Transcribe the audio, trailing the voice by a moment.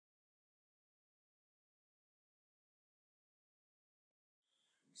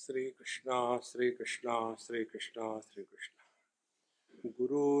श्री कृष्णा श्री कृष्णा श्री कृष्णा श्री कृष्णा।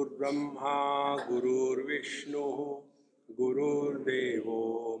 गुरुर्ब्रह्मा गुरुर्विष्णु गुरुर्देवो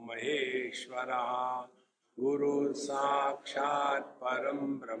महेश्वरः गुरुः साक्षात् परं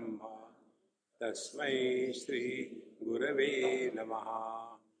ब्रह्म तस्मै श्री गुरवे नमः।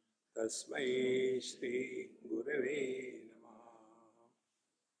 तस्मै श्री गुरवे नमः।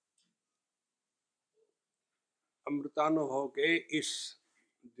 अमृतानुभव के इस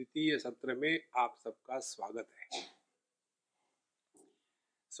द्वितीय सत्र में आप सबका स्वागत है।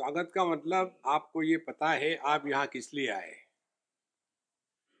 स्वागत का मतलब आपको ये पता है आप यहाँ किस लिए आए।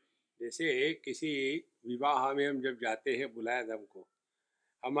 जैसे किसी विवाह में हम जब जाते हैं, बुलाया था हमको,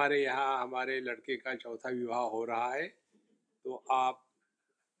 हमारे यहाँ हमारे लड़के का चौथा विवाह हो रहा है तो आप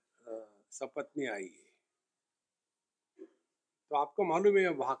सपत्नी आई है, तो आपको मालूम है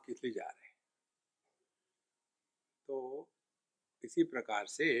वहाँ किस लिए जा रहे हैं। तो इसी प्रकार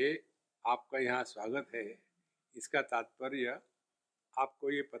से आपका यहाँ स्वागत है। इसका तात्पर्य आपको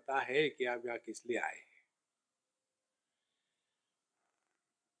ये पता है कि आप यहाँ किस लिए आए हैं।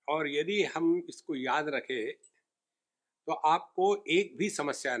 और यदि हम इसको याद रखें तो आपको एक भी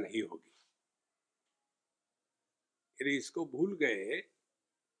समस्या नहीं होगी। यदि इसको भूल गए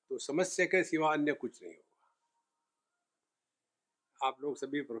तो समस्या के सिवा अन्य कुछ नहीं होगा। आप लोग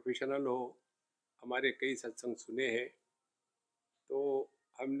सभी प्रोफेशनल हो, हमारे कई सत्संग सुने हैं, तो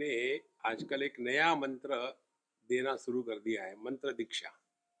हमने आजकल एक नया मंत्र देना शुरू कर दिया है, मंत्र दीक्षा।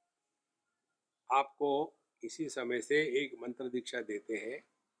 आपको इसी समय से एक मंत्र दीक्षा देते हैं।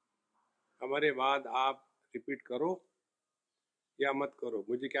 हमारे बाद आप रिपीट करो या मत करो,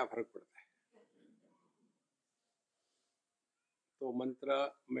 मुझे क्या फर्क पड़ता है। तो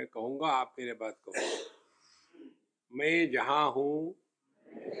मंत्र मैं कहूँगा, आप मेरे बात कहो। मैं जहाँ हूँ,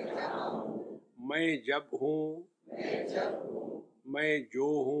 मैं जब हूँ, मैं जो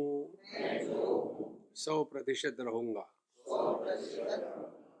हूँ 100% रहूँगा।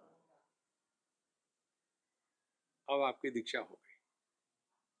 अब आपकी दीक्षा हो गई।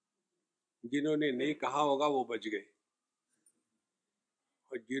 जिन्होंने नहीं कहा होगा वो बच गए,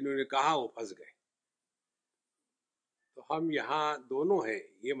 और जिन्होंने कहा वो फंस गए। तो हम यहाँ दोनों हैं,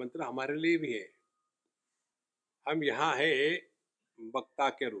 ये मंत्र हमारे लिए भी है। हम यहाँ है वक्ता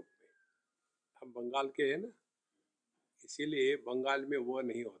के रूप में। हम बंगाल के हैं ना, इसीलिए बंगाल में वो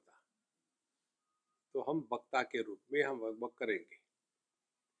नहीं होता, तो हम वक्ता के रूप में हम वक्त करेंगे।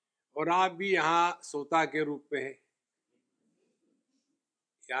 और आप भी यहाँ श्रोता के रूप में हैं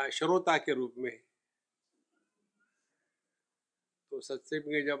या श्रोता के रूप में। तो सत्संग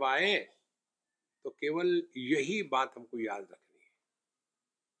में जब आए तो केवल यही बात हमको याद रखनी है।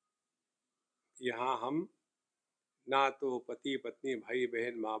 यहाँ हम ना तो पति पत्नी भाई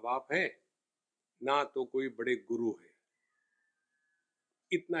बहन माँ बाप है, ना तो कोई बड़े गुरु है।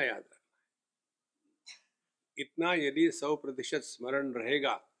 इतना याद रखना है। इतना यदि 100% स्मरण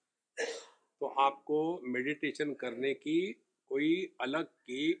रहेगा तो आपको मेडिटेशन करने की कोई अलग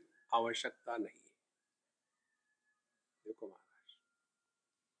की आवश्यकता नहीं है। देखो महाराज,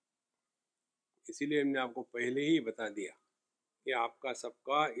 इसीलिए हमने आपको पहले ही बता दिया कि आपका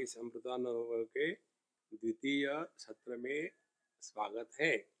सबका इस अमृतानुभव के द्वितीय सत्र में स्वागत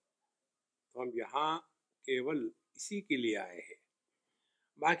है। तो हम यहाँ केवल इसी के लिए आए हैं,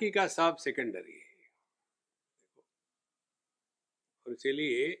 बाकी का सब सेकेंडरी है। देखो, और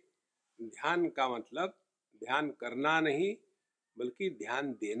इसीलिए ध्यान का मतलब ध्यान करना नहीं बल्कि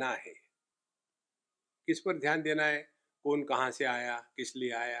ध्यान देना है। किस पर ध्यान देना है? कौन कहाँ से आया, किस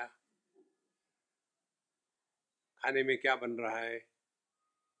लिए आया, खाने में क्या बन रहा है,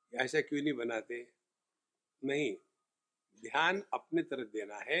 ऐसा क्यों नहीं बनाते। नहीं, ध्यान अपने तरफ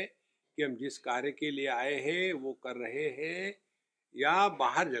देना है कि हम जिस कार्य के लिए आए हैं वो कर रहे हैं या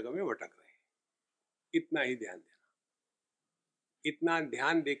बाहर जगह में भटक रहे हैं। इतना ही ध्यान देना। इतना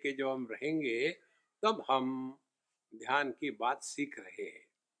ध्यान देके जब हम रहेंगे तब हम ध्यान की बात सीख रहे हैं।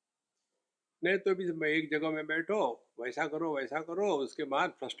 नहीं तो भी एक जगह में बैठो, वैसा करो, उसके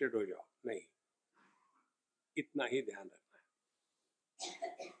बाद फ्रस्ट्रेट हो जाओ। नहीं, इतना ही ध्यान रखना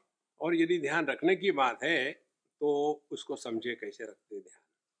है। और यदि ध्यान रखने की बात है तो उसको समझे कैसे रखते ध्यान।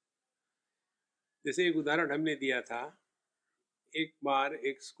 जैसे एक उदाहरण हमने दिया था, एक बार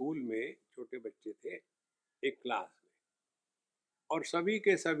एक स्कूल में छोटे बच्चे थे, एक क्लास में, और सभी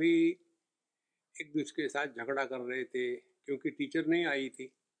के सभी एक दूसरे के साथ झगड़ा कर रहे थे क्योंकि टीचर नहीं आई थी।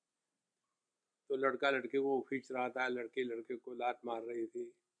 तो लड़का लड़के को खींच रहा था, लड़के लड़के को लात मार रही थी,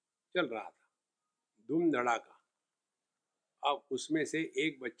 चल रहा था धूम धड़ाका। अब उसमें से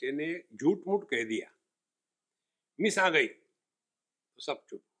एक बच्चे ने झूठ मूठ कह दिया, मिस आ गई, तो सब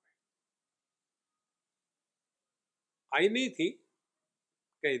चुप हो गए। आई नहीं थी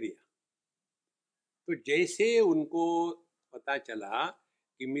कह दिया। तो जैसे उनको पता चला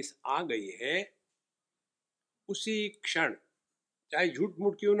कि मिस आ गई है, उसी क्षण, चाहे झूठ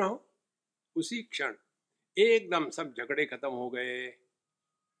मूठ क्यों ना हो, उसी क्षण एकदम सब झगड़े खत्म हो गए,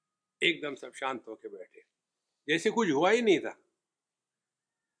 एकदम सब शांत होके बैठे, जैसे कुछ हुआ ही नहीं था।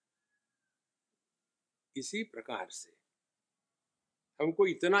 इसी प्रकार से हमको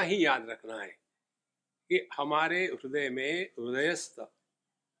इतना ही याद रखना है कि हमारे हृदय में हृदयस्थ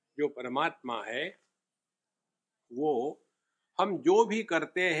जो परमात्मा है, वो हम जो भी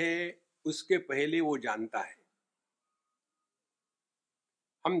करते हैं उसके पहले वो जानता है।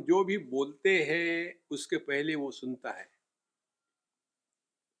 हम जो भी बोलते हैं उसके पहले वो सुनता है,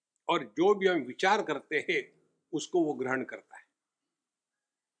 और जो भी हम विचार करते हैं उसको वो ग्रहण करता है।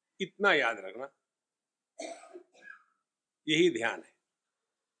 इतना याद रखना, यही ध्यान है।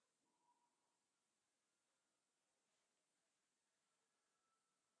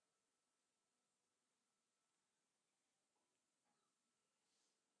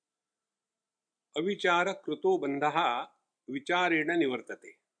 अविचार कृतो बंधः विचारेण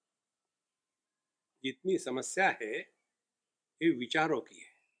निवर्तते। जितनी समस्या है ये विचारों की है,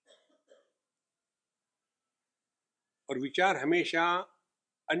 और विचार हमेशा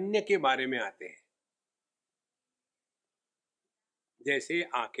अन्य के बारे में आते हैं। जैसे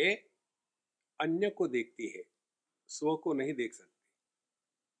आंखें अन्य को देखती है, स्व को नहीं देख सकती।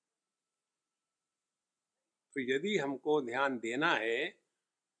 तो यदि हमको ध्यान देना है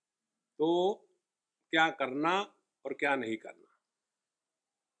तो क्या करना और क्या नहीं करना।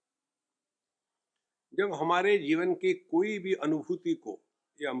 जब हमारे जीवन की कोई भी अनुभूति को,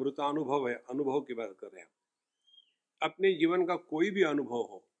 ये अमृतानुभव है, अनुभव की बात कर रहे हैं, अपने जीवन का कोई भी अनुभव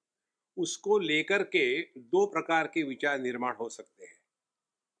हो, उसको लेकर के दो प्रकार के विचार निर्माण हो सकते हैं।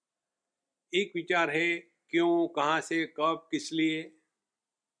 एक विचार है क्यों, कहां से, कब, किस लिए।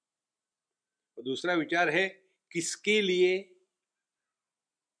 और दूसरा विचार है किसके लिए।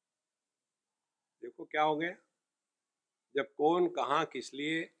 देखो क्या हो गया, जब कौन, कहां, किस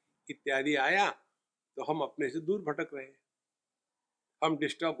लिए इत्यादि आया तो हम अपने से दूर भटक रहे हैं, हम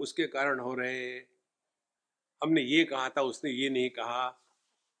डिस्टर्ब उसके कारण हो रहे हैं। हमने ये कहा था, उसने ये नहीं कहा,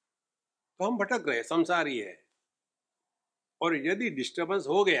 तो हम भटक रहे, संसारी है। और यदि डिस्टर्बेंस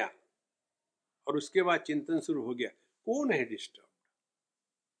हो गया और उसके बाद चिंतन शुरू हो गया, कौन है डिस्टर्ब,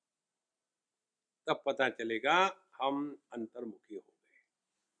 तब पता चलेगा हम अंतर्मुखी हो गए।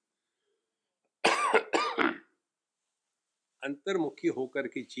 अंतर्मुखी होकर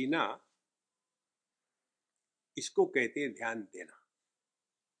के जीना, इसको कहते हैं ध्यान देना।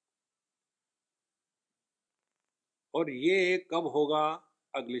 और ये कब होगा,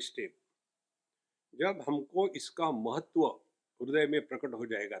 अगली स्टेप, जब हमको इसका महत्व हृदय में प्रकट हो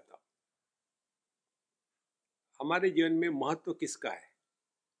जाएगा। तब हमारे जीवन में महत्व किसका है,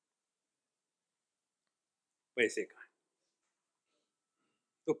 पैसे का।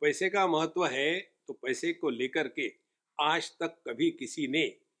 तो पैसे का महत्व है, तो पैसे को लेकर के आज तक कभी किसी ने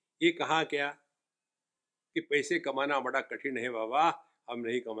ये कहा क्या कि पैसे कमाना बड़ा कठिन है बाबा, हम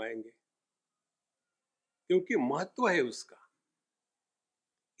नहीं कमाएंगे, क्योंकि महत्व है उसका।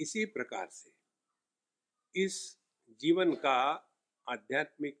 इसी प्रकार से इस जीवन का,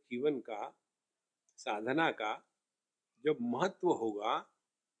 आध्यात्मिक जीवन का, साधना का जब महत्व होगा,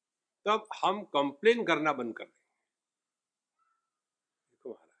 तब हम कंप्लेन करना बंद कर देंगे। देखो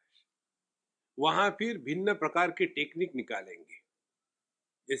महाराज, वहां फिर भिन्न प्रकार की टेक्निक निकालेंगे।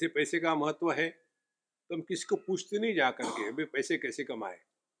 जैसे पैसे का महत्व है तो हम किसको पूछते नहीं जा करके भाई पैसे कैसे कमाए।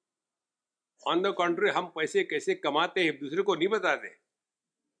 ऑन द कॉन्ट्री, हम पैसे कैसे कमाते हैं दूसरे को नहीं बताते।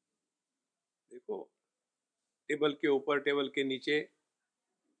 देखो, टेबल के ऊपर, टेबल के नीचे,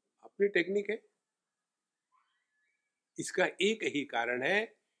 अपनी टेक्निक है। इसका एक ही कारण है,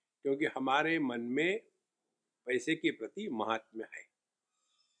 क्योंकि हमारे मन में पैसे के प्रति महात्म्य है।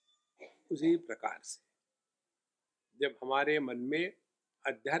 उसी प्रकार से जब हमारे मन में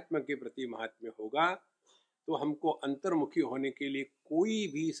अध्यात्म के प्रति महात्म्य होगा, तो हमको अंतर्मुखी होने के लिए कोई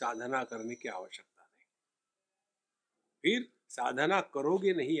भी साधना करने की आवश्यकता नहीं। फिर साधना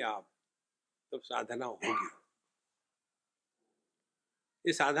करोगे नहीं आप, तब साधना होगी।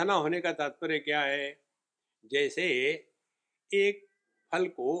 ये साधना होने का तात्पर्य क्या है, जैसे एक फल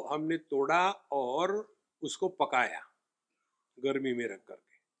को हमने तोड़ा और उसको पकाया गर्मी में रख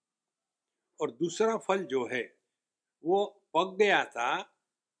करके, और दूसरा फल जो है वो पक गया था,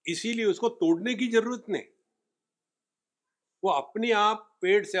 इसीलिए उसको तोड़ने की जरूरत नहीं, वो अपने आप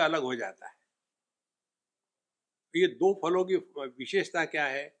पेड़ से अलग हो जाता है। ये दो फलों की विशेषता क्या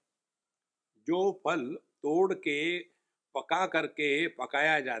है, जो फल तोड़ के पका करके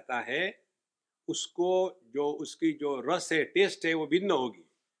पकाया जाता है, उसको जो उसकी जो रस है, टेस्ट है, वो भिन्न होगी।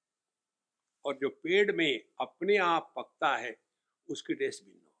 और जो पेड़ में अपने आप पकता है उसकी टेस्ट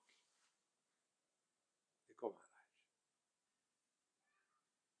भिन्न होगी। देखो महाराज,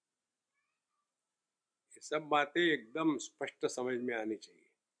 ये सब बातें एकदम स्पष्ट समझ में आनी चाहिए,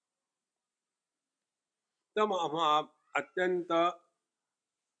 तब हम आप अत्यंत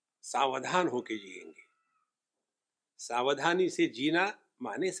सावधान होके जिएंगे। सावधानी से जीना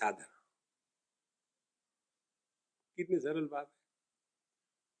माने साधना। कितनी सरल बात है।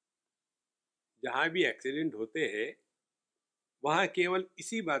 जहां भी एक्सीडेंट होते हैं वहां केवल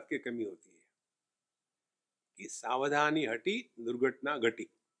इसी बात की कमी होती है कि सावधानी हटी, दुर्घटना घटी।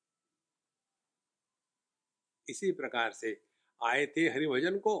 इसी प्रकार से आए थे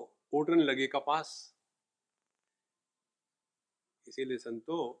हरिभजन को, ओटन लगे कपास। इसीलिए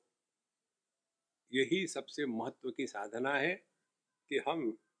संतो, यही सबसे महत्व की साधना है कि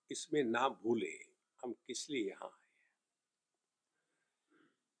हम इसमें ना भूले हम किस लिए यहाँ आए।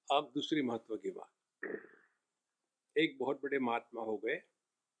 अब दूसरी महत्व की बात, एक बहुत बड़े महात्मा हो गए,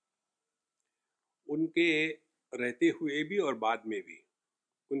 उनके रहते हुए भी और बाद में भी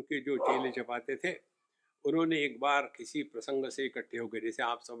उनके जो चेले चपाते थे, उन्होंने एक बार किसी प्रसंग से इकट्ठे हो गए, जैसे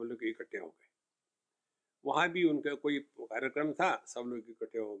आप सब लोग इकट्ठे हो गए, वहां भी उनका कोई कार्यक्रम था, सब लोग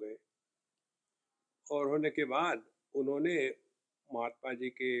इकट्ठे हो गए। और होने के बाद उन्होंने महात्मा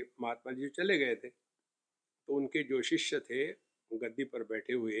जी चले गए थे, तो उनके जो शिष्य थे गद्दी पर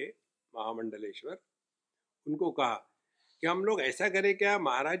बैठे हुए महामंडलेश्वर, उनको कहा कि हम लोग ऐसा करें क्या,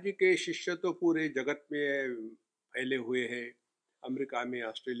 महाराज जी के शिष्य तो पूरे जगत में फैले हुए हैं, अमेरिका में,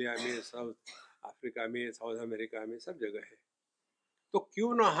 ऑस्ट्रेलिया में, साउथ अफ्रीका में, साउथ अमेरिका में, सब जगह है, तो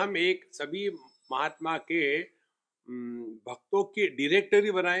क्यों ना हम एक सभी महात्मा के भक्तों की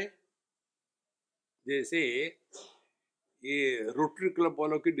डायरेक्टरी बनाएं। जैसे ये रोटरी क्लब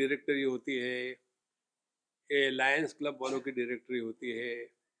वालों की डायरेक्टरी होती है, ये लायंस क्लब वालों की डायरेक्टरी होती है,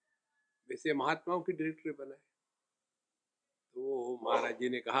 वैसे महात्माओं की डायरेक्टरी बनाए। तो महाराज जी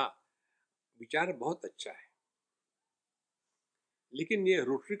ने कहा विचार बहुत अच्छा है, लेकिन ये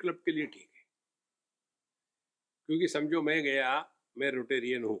रोटरी क्लब के लिए ठीक है, क्योंकि समझो मैं गया, मैं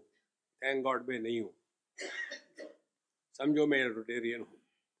रोटेरियन हूँ, थैंक गॉड मैं नहीं हूँ, समझो मैं रोटेरियन हूँ,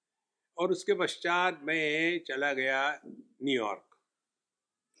 और उसके पश्चात मैं चला गया न्यूयॉर्क,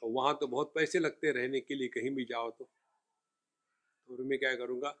 तो वहाँ तो बहुत पैसे लगते रहने के लिए, कहीं भी जाओ तो मैं क्या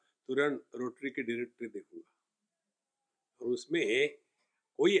करूँगा, तुरंत रोटरी की डायरेक्टरी देखूंगा, और उसमें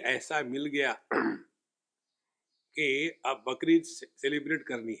कोई ऐसा मिल गया कि अब बकरीद सेलिब्रेट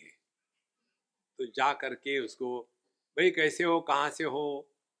करनी है, तो जा करके उसको, भाई कैसे हो, कहाँ से हो,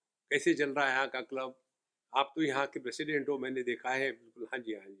 कैसे चल रहा है यहाँ का क्लब, आप तो यहाँ के प्रेसिडेंट हो, मैंने देखा है। बिल्कुल, हाँ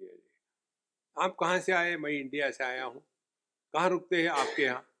जी हाँ जी हाँ जी। आप कहाँ से आए, मैं इंडिया से आया हूँ। कहाँ रुकते हैं आपके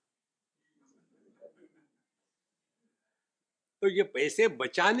यहाँ। तो ये पैसे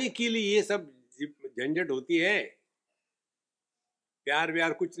बचाने के लिए ये सब झंझट होती है, प्यार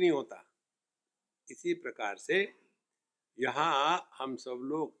व्यार कुछ नहीं होता। इसी प्रकार से यहाँ हम सब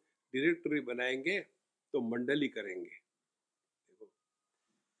लोग डायरेक्टरी बनाएंगे तो मंडली करेंगे। देखो,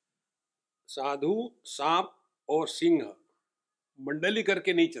 साधु, सांप और सिंह मंडली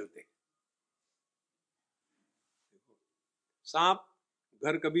करके नहीं चलते। सांप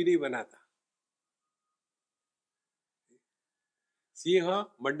घर कभी नहीं बनाता, सिंह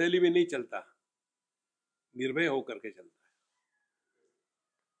मंडली में नहीं चलता, निर्भय होकर के चलता है,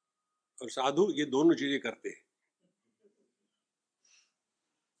 और साधु ये दोनों चीजें करते हैं।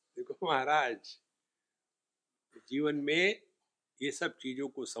 देखो महाराज, जीवन में ये सब चीजों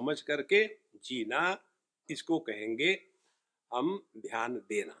को समझ करके जीना, इसको कहेंगे हम ध्यान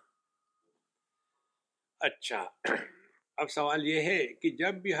देना। अच्छा, अब सवाल ये है कि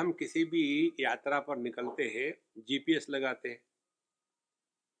जब भी हम किसी भी यात्रा पर निकलते हैं, जीपीएस लगाते हैं,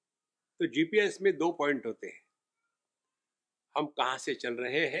 तो जीपीएस में 2 पॉइंट होते हैं, हम कहाँ से चल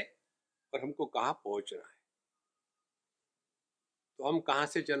रहे हैं और हमको कहाँ पहुंचना है। तो हम कहाँ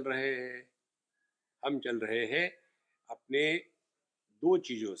से चल रहे हैं, हम चल रहे हैं अपने 2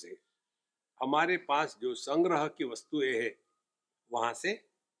 चीजों से, हमारे पास जो संग्रह की वस्तुएं हैं वहां से,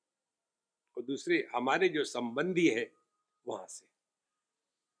 और दूसरे हमारे जो संबंधी है वहां से।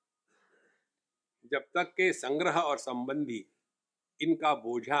 जब तक के संग्रह और संबंधी इनका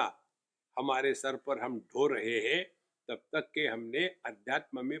बोझा हमारे सर पर हम ढो रहे हैं, तब तक के हमने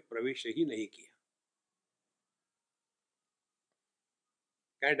अध्यात्म में प्रवेश ही नहीं किया।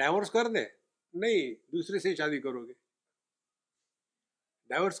 क्या डाइवोर्स कर दे? नहीं, दूसरे से शादी करोगे।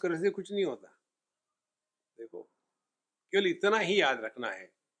 डाइवोर्स करने से कुछ नहीं होता। देखो, केवल इतना ही याद रखना है,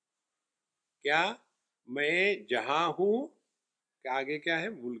 क्या मैं जहां हूं, क्या आगे क्या है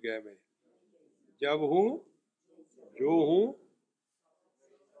भूल गया मैं, जब हूं, जो हूं,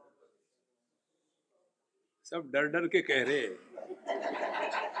 सब डर डर के कह रहे हैं,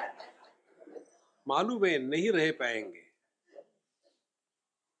 मालूम है नहीं रह पाएंगे।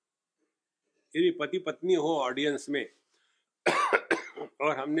 यदि पति पत्नी हो ऑडियंस में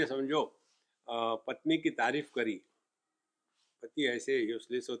और हमने समझो पत्नी की तारीफ करी, पति ऐसे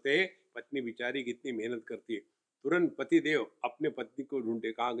यूजलेस होते हैं, पत्नी बेचारी कितनी मेहनत करती है, तुरंत पति देव अपने पत्नी को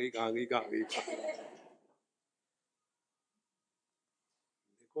ढूंढे, कहाँ गई कहाँ गई कहाँ गई।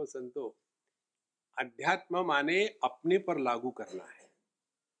 देखो संतो, अध्यात्म माने अपने पर लागू करना है।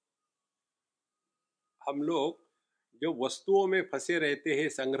 हम लोग जो वस्तुओं में फंसे रहते हैं,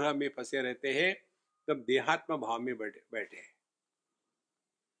 संग्रह में फंसे रहते हैं, तब देहात्म भाव में बैठे हैं।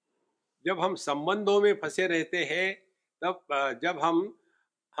 जब हम संबंधों में फंसे रहते हैं, तब जब हम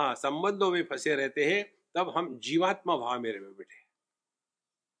संबंधों में फंसे रहते हैं, तब हम जीवात्मा भाव में बैठे हैं।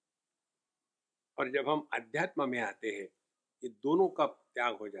 और जब हम अध्यात्म में आते हैं, ये दोनों का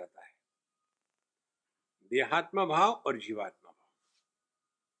त्याग हो जाता है, देहात्म भाव और जीवात्मा भाव।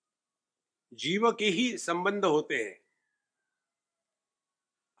 जीव के ही संबंध होते हैं।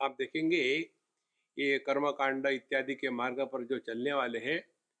 आप देखेंगे ये कर्मकांड इत्यादि के मार्ग पर जो चलने वाले हैं,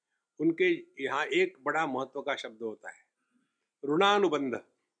 उनके यहाँ एक बड़ा महत्व का शब्द होता है, ऋणानुबंध।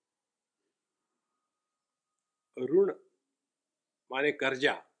 ऋण माने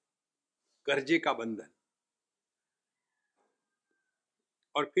कर्जा, कर्जे का बंधन।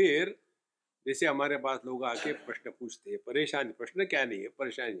 और फिर जैसे हमारे पास लोग आके प्रश्न पूछते हैं, परेशानी, प्रश्न क्या नहीं है,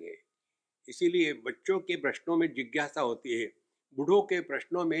 परेशानी है। इसीलिए बच्चों के प्रश्नों में जिज्ञासा होती है, बूढ़ों के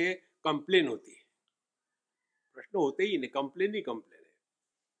प्रश्नों में कंप्लेन होती है। प्रश्न होते ही नहीं, कंप्लेन ही कंप्लेन है।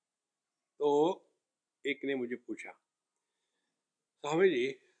 तो एक ने मुझे पूछा, स्वामी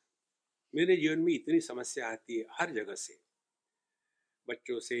जी मेरे जीवन में इतनी समस्या आती है हर जगह से,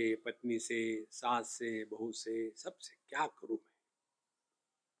 बच्चों से, पत्नी से, सास से, बहू से, सबसे, क्या करूं मैं?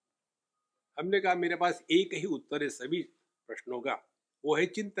 हमने कहा मेरे पास एक ही उत्तर है सभी प्रश्नों का, वो है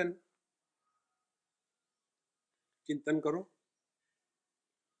चिंतन। चिंतन करो।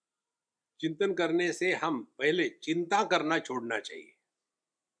 चिंतन करने से हम पहले चिंता करना छोड़ना चाहिए।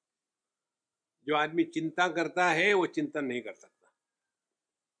 जो आदमी चिंता करता है वो चिंतन नहीं कर सकता,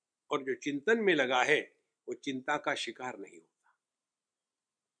 और जो चिंतन में लगा है वो चिंता का शिकार नहीं होता।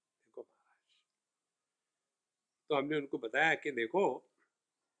 देखो महाराज, तो हमने उनको बताया कि देखो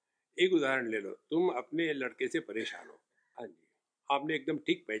एक उदाहरण ले लो, तुम अपने लड़के से परेशान हो, हाँ जी, आपने एकदम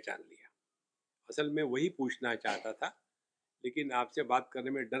ठीक पहचान लिया। असल में वही पूछना चाहता था, लेकिन आपसे बात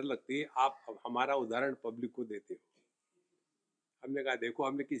करने में डर लगती है, आप हमारा उदाहरण पब्लिक को देते हो। हमने कहा देखो,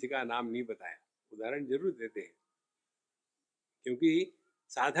 हमने किसी का नाम नहीं बताया, उदाहरण जरूर देते हैं, क्योंकि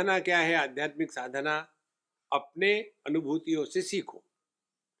साधना क्या है? आध्यात्मिक साधना अपने अनुभूतियों से सीखो,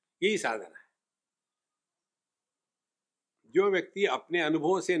 यही साधना है। जो व्यक्ति अपने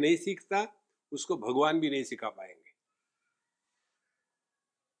अनुभवों से नहीं सीखता, उसको भगवान भी नहीं सिखा पाएंगे।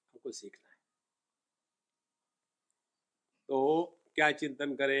 हमको सीखना है। तो क्या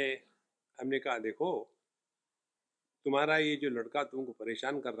चिंतन करें? हमने कहा देखो, तुम्हारा ये जो लड़का तुमको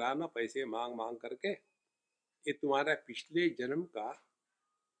परेशान कर रहा है ना, पैसे मांग मांग करके, ये तुम्हारा पिछले जन्म का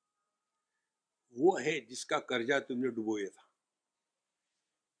वो है जिसका कर्जा तुमने डुबोया था।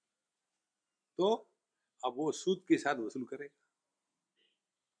 तो अब वो सूद के साथ वसूल करेगा,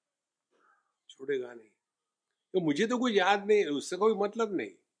 छोड़ेगा नहीं। तो मुझे तो कोई याद नहीं, उससे कोई मतलब नहीं।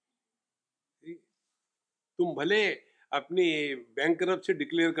 तुम भले अपनी बैंकरप्सी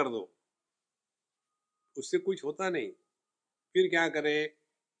डिक्लेयर कर दो, उससे कुछ होता नहीं। फिर क्या करे?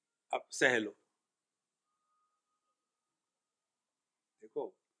 अब सह लो।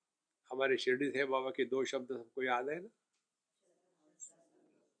 देखो, हमारे शिरडी साईं बाबा के दो शब्द सबको याद है ना,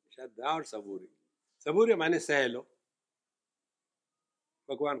 श्रद्धा और सबूरी। सबूरी माने सह लो।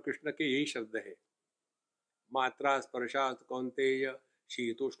 भगवान कृष्ण के यही शब्द है, मात्रा स्पर्शात कौन्तेय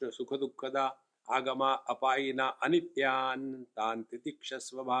शीतोष्ण सुख दुखदा आगमा अपायिना अनित्यान तान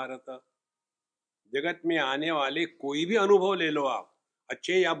तितिक्षस्व भारत। जगत में आने वाले कोई भी अनुभव ले लो आप,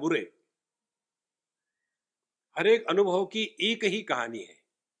 अच्छे या बुरे, हर एक अनुभव की एक ही कहानी है।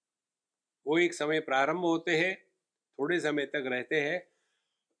 वो एक समय प्रारंभ होते हैं, थोड़े समय तक रहते हैं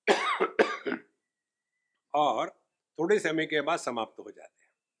और थोड़े समय के बाद समाप्त हो जाते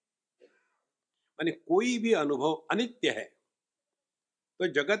हैं। माने कोई भी अनुभव अनित्य है। तो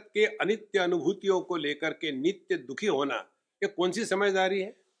जगत के अनित्य अनुभूतियों को लेकर के नित्य दुखी होना, ये कौन सी समझदारी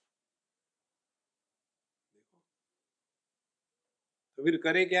है? तो फिर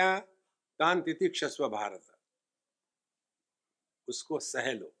करे क्या? तान तितिक्षस्व भारत, उसको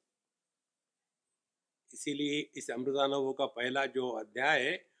सह लो। इसीलिए इस अमृतानुभव का पहला जो अध्याय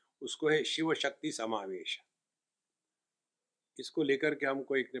है, उसको है शिव शक्ति समावेश। इसको लेकर के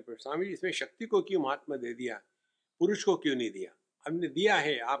हमको एक ने पूछा, स्वामी जी इसमें शक्ति को क्यों महात्मा दे दिया, पुरुष को क्यों नहीं दिया? हमने दिया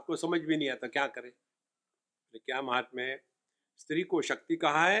है, आपको समझ भी नहीं आता, क्या करें? तो क्या महात्मा है, स्त्री को शक्ति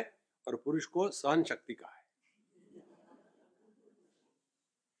कहा है और पुरुष को सहन शक्ति कहा है।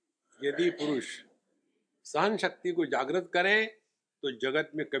 यदि पुरुष सहन शक्ति को जागृत करे तो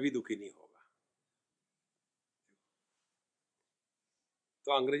जगत में कभी दुखी नहीं होगा।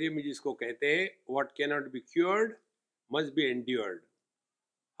 तो अंग्रेजी में जिसको कहते हैं what can not be cured must be endured,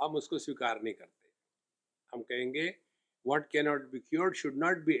 हम उसको स्वीकार नहीं करते। हम कहेंगे what can not be cured should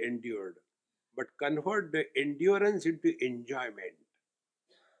not be endured but convert the endurance into enjoyment.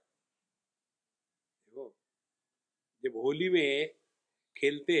 देखो, जब होली में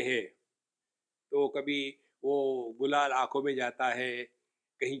खेलते हैं तो कभी वो गुलाल आंखों में जाता है,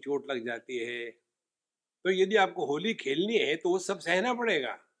 कहीं चोट लग जाती है, तो यदि आपको होली खेलनी है तो वो सब सहना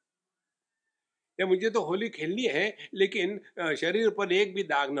पड़ेगा। या मुझे तो होली खेलनी है लेकिन शरीर पर एक भी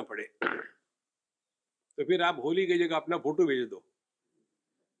दाग न पड़े, तो फिर आप होली की जगह अपना फोटो भेज दो।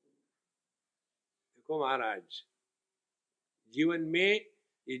 देखो महाराज, जीवन में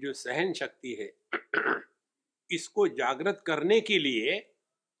ये जो सहन शक्ति है इसको जागृत करने के लिए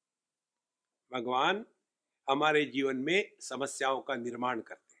भगवान हमारे जीवन में समस्याओं का निर्माण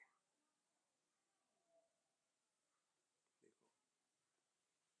करते हैं।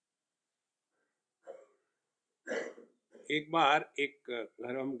 एक बार एक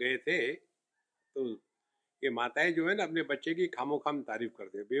घर हम गए थे तो ये माताएं जो है ना अपने बच्चे की खामोखाम तारीफ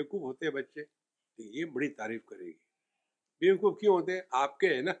करते हैं। बेवकूफ होते हैं बच्चे, तो ये बड़ी तारीफ करेगी। बेवकूफ क्यों होते हैं? आपके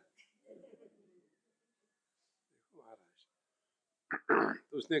है ना। महाराज,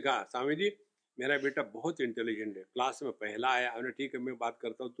 तो उसने कहा स्वामी जी मेरा बेटा बहुत इंटेलिजेंट है, क्लास में पहला आया। हमने ठीक है मैं बात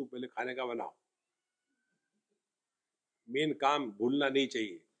करता हूँ, तू पहले खाने का बनाओ, मेन काम भूलना नहीं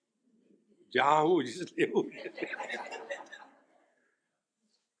चाहिए, जहां हूं जिसलिए हूं।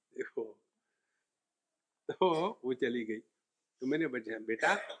 देखो, तो वो चली गई। तो मैंने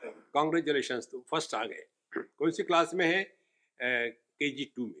बेटा कॉन्ग्रेचुलेशंस, तुम फर्स्ट आ गए। कौन सी क्लास में है?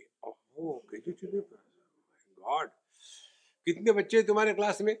 KG2 में। ओहो KG2 में, गॉड, कितने बच्चे तुम्हारे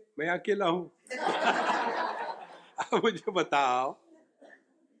क्लास में? मैं अकेला हूं। अब मुझे बताओ,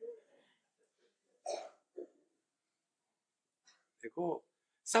 देखो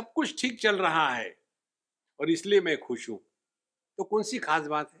सब कुछ ठीक चल रहा है और इसलिए मैं खुश हूं, तो कौन सी खास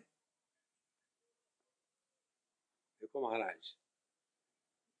बात है? देखो महाराज,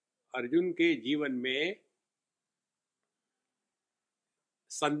 अर्जुन के जीवन में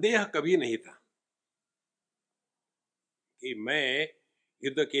संदेह कभी नहीं था कि मैं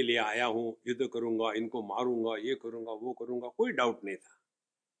युद्ध के लिए आया हूं, युद्ध करूंगा, इनको मारूंगा, ये करूंगा, वो करूंगा, कोई डाउट नहीं था।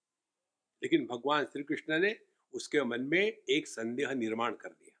 लेकिन भगवान श्री कृष्ण ने उसके मन में एक संदेह निर्माण कर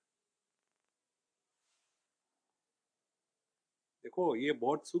दिया। देखो ये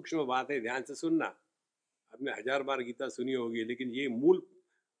बहुत सूक्ष्म बात है, ध्यान से सुनना। आपने 1000 बार गीता सुनी होगी, लेकिन ये मूल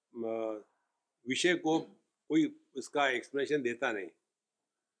विषय को कोई उसका एक्सप्लेनेशन देता नहीं।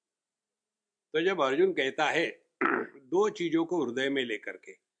 तो जब अर्जुन कहता है दो चीजों को हृदय में लेकर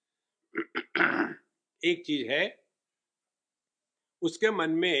के, एक चीज है उसके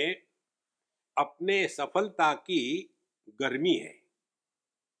मन में अपने सफलता की गर्मी है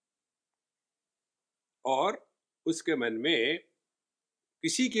और उसके मन में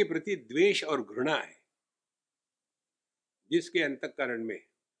किसी के प्रति द्वेष और घृणा है। जिसके अंतःकरण में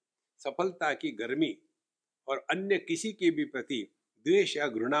सफलता की गर्मी और अन्य किसी के भी प्रति द्वेष या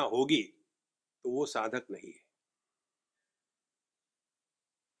घृणा होगी तो वो साधक नहीं है।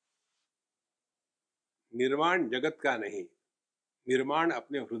 निर्माण जगत का नहीं, निर्माण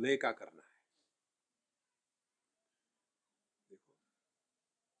अपने हृदय का करना है। देखो,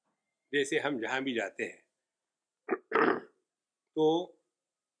 जैसे हम जहां भी जाते हैं तो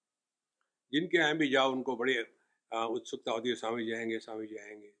जिनके यहाँ भी जाओ उनको बड़े उत्सुकता होती है, स्वामी जी आएंगे, स्वामी जी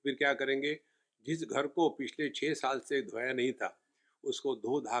आएंगे। फिर क्या करेंगे? जिस घर को पिछले 6 साल से धोया नहीं था उसको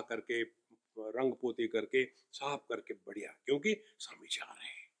धो धा करके, रंग पोती करके, साफ करके बढ़िया, क्योंकि स्वामी जी आ रहे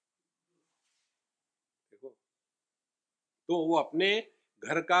हैं। देखो, तो वो अपने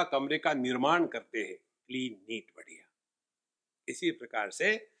घर का, कमरे का निर्माण करते हैं, क्लीन नीट बढ़िया। इसी प्रकार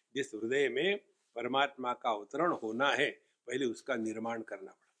से जिस हृदय में परमात्मा का अवतरण होना है पहले उसका निर्माण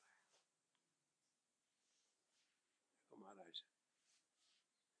करना पड़ता है। तो महाराज,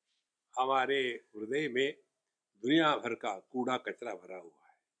 हमारे हृदय में दुनिया भर का कूड़ा कचरा भरा हुआ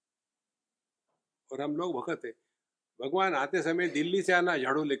है और हम लोग भगत है। भगवान आते समय दिल्ली से आना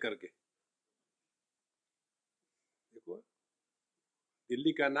झाड़ू लेकर के। देखो,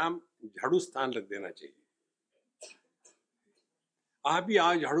 दिल्ली का नाम झाड़ू स्थान रख देना चाहिए। आप भी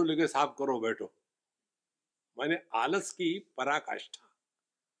आज झाड़ू लेके साफ करो, बैठो। माने आलस की पराकाष्ठा।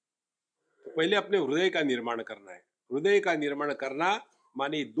 तो पहले अपने हृदय का निर्माण करना है। हृदय का निर्माण करना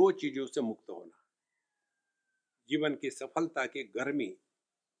माने दो चीजों से मुक्त होना। जीवन की सफलता की गर्मी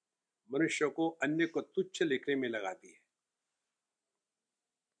मनुष्य को अन्य को तुच्छ लिखने में लगाती है।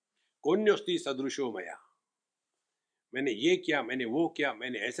 कोन्योस्ति सदृशो मया, मैंने ये किया, मैंने वो किया,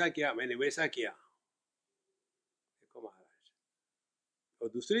 मैंने ऐसा किया, मैंने वैसा किया। देखो महाराज, और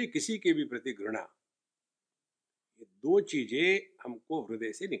दूसरे किसी के भी प्रति घृणा, ये दो चीजें हमको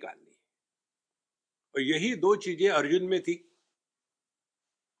हृदय से निकालनी है। और यही दो चीजें अर्जुन में थी।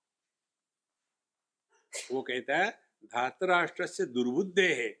 वो कहता है धातराष्ट्र से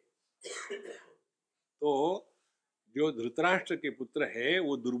दुर्बुद्धे है। तो जो धृतराष्ट्र के पुत्र है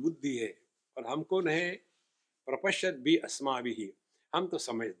वो दुर्बुद्धि है, और हम कौन है? प्रपश्यत भी अस्माभिः, हम तो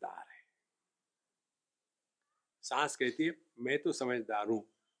समझदार है। सास कहती है मैं तो समझदार हूं,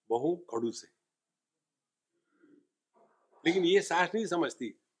 बहू खड़ूस है। लेकिन ये सास नहीं समझती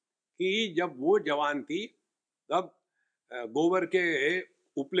कि जब वो जवान थी तब गोबर के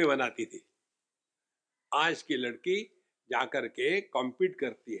उपले बनाती थी। आज की लड़की जाकर के कॉम्पीट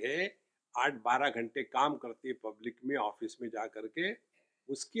करती है, 8-12 घंटे काम करती है पब्लिक में, ऑफिस में जाकर के,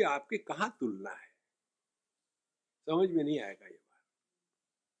 उसकी आपकी कहाँ तुलना है? समझ में नहीं आएगा ये बात।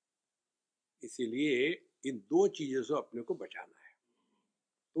 इसीलिए इन दो चीजों से अपने को बचाना है।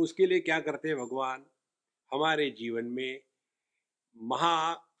 तो उसके लिए क्या करते हैं भगवान? हमारे जीवन में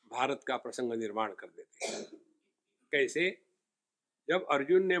महाभारत का प्रसंग निर्माण कर देते हैं। कैसे? जब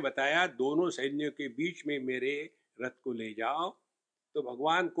अर्जुन ने बताया दोनों सैन्यों के बीच में मेरे रथ को ले जाओ, तो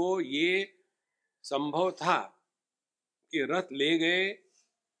भगवान को ये संभव था कि रथ ले गए,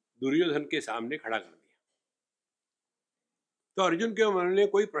 दुर्योधन के सामने खड़ा कर दिया, तो अर्जुन के मन में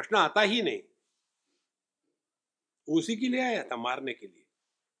कोई प्रश्न आता ही नहीं। उसी के लिए आया था, मारने के लिए।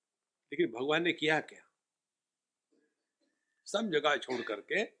 लेकिन भगवान ने किया क्या? सब जगह छोड़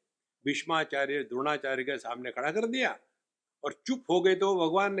करके भीष्माचार्य, द्रोणाचार्य के सामने खड़ा कर दिया, और चुप हो गए तो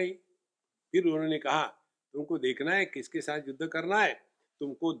भगवान नहीं। फिर उन्होंने कहा तुमको देखना है किसके साथ युद्ध करना है,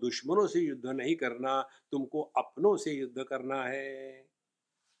 तुमको दुश्मनों से युद्ध नहीं करना, तुमको अपनों से युद्ध करना है।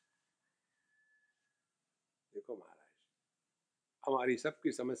 देखो महाराज, हमारी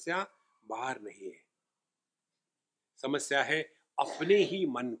सबकी समस्या बाहर नहीं है, समस्या है अपने ही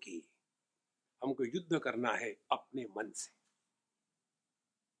मन की। हमको युद्ध करना है अपने मन से।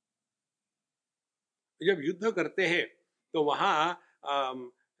 जब युद्ध करते हैं तो वहां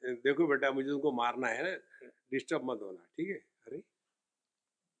देखो बेटा, मुझे तुमको मारना है ना, डिस्टर्ब मत होना, ठीक है? अरे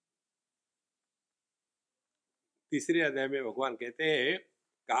तीसरे अध्याय में भगवान कहते हैं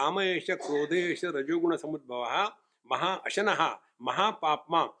कामयश क्रोधेश रजोगुण समुद्भव महा अशनः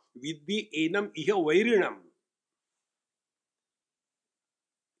महापाप्मा विद्धि एनम इह वैरिणम।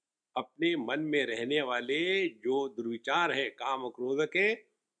 अपने मन में रहने वाले जो दुर्विचार है काम क्रोध के,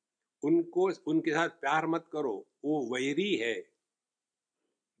 उनको उनके साथ प्यार मत करो, वो वैरी है,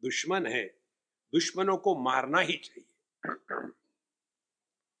 दुश्मन है। दुश्मनों को मारना ही चाहिए।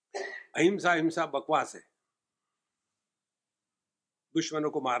 अहिंसा हिंसा बकवास है, दुश्मनों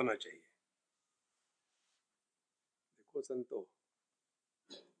को मारना चाहिए। देखो संतो,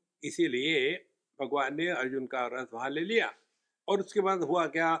 इसीलिए भगवान ने अर्जुन का रथ वहां ले लिया, और उसके बाद हुआ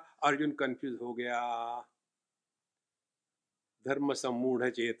क्या? अर्जुन कंफ्यूज हो गया। धर्म सम्मूढ़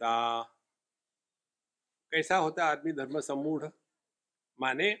चेता। कैसा होता है आदमी धर्म सम्मूढ़?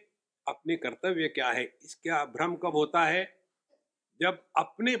 माने अपने कर्तव्य क्या है इसका भ्रम कब होता है? जब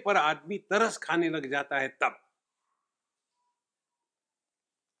अपने पर आदमी तरस खाने लग जाता है तब।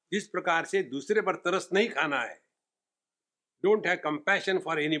 जिस प्रकार से दूसरे पर तरस नहीं खाना है, don't have compassion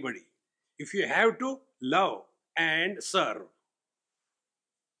for anybody, if you have to love and serve.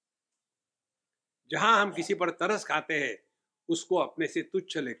 जहां हम किसी पर तरस खाते हैं उसको अपने से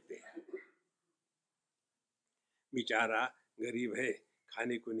तुच्छ लिखते हैं। बेचारा गरीब है,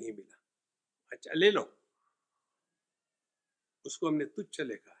 खाने को नहीं मिला, अच्छा ले लो, उसको हमने तुच्छ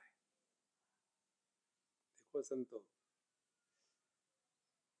लिखा है। देखो संतो,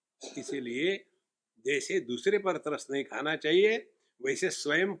 इसीलिए जैसे दूसरे पर तरस नहीं खाना चाहिए, वैसे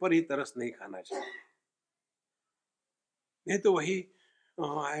स्वयं पर ही तरस नहीं खाना चाहिए। नहीं तो वही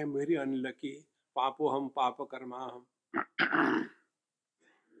आए मेरी अनलकी, पापो हम पाप कर्मा हम।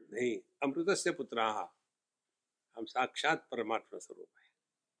 नहीं, अमृतस्य पुत्राः, हम साक्षात परमात्मा स्वरूप है।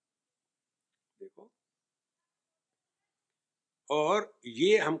 देखो, और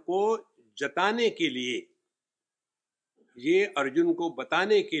ये हमको जताने के लिए, ये अर्जुन को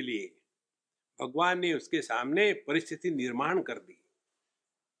बताने के लिए भगवान ने उसके सामने परिस्थिति निर्माण कर दी।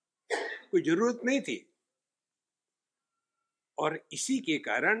 कोई जरूरत नहीं थी, और इसी के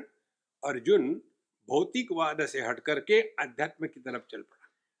कारण अर्जुन भौतिकवाद से हट करके अध्यात्म की तरफ चल पड़ा।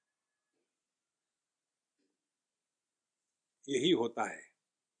 यही होता है,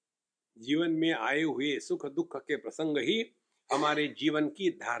 जीवन में आए हुए सुख दुख के प्रसंग ही हमारे जीवन की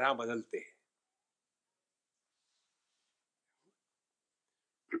धारा बदलते हैं।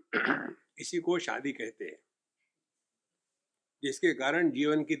 इसी को शादी कहते हैं, जिसके कारण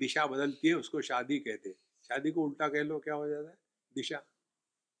जीवन की दिशा बदलती है उसको शादी कहते हैं। शादी को उल्टा कह लो, क्या हो जाता है? दिशा।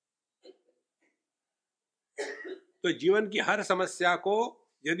 तो जीवन की हर समस्या को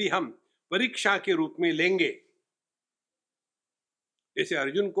यदि हम परीक्षा के रूप में लेंगे, जैसे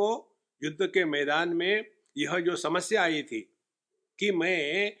अर्जुन को युद्ध के मैदान में यह जो समस्या आई थी कि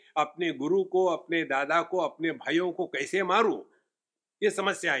मैं अपने गुरु को, अपने दादा को, अपने भाइयों को कैसे मारूं, ये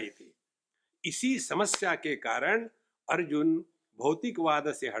समस्या आई थी। इसी समस्या के कारण अर्जुन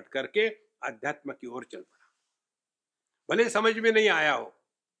भौतिकवाद से हट करके अध्यात्म की ओर चल पड़ा। भले समझ में नहीं आया हो,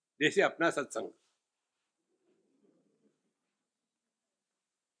 जैसे अपना सत्संग।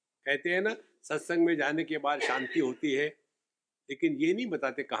 कहते हैं ना, सत्संग में जाने के बाद शांति होती है, लेकिन ये नहीं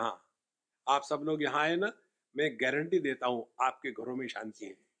बताते कहाँ। आप सब लोग यहाँ आए ना, मैं गारंटी देता हूं आपके घरों में शांति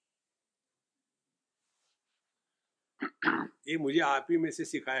है। ये मुझे आप ही में से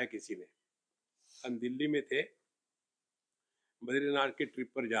सिखाया किसी ने। हम दिल्ली में थे, बद्रीनाथ के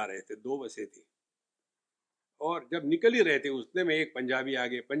ट्रिप पर जा रहे थे, 2 बसें थी, और जब निकल ही रहे थे उसने में एक पंजाबी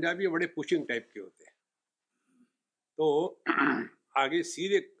आगे, पंजाबी बड़े पुशिंग टाइप के होते हैं, तो आगे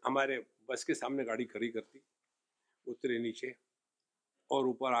सीधे हमारे बस के सामने गाड़ी खड़ी करती, उतरे नीचे और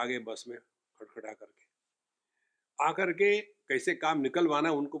ऊपर आगे बस में खड़खड़ा करके आकर के कैसे काम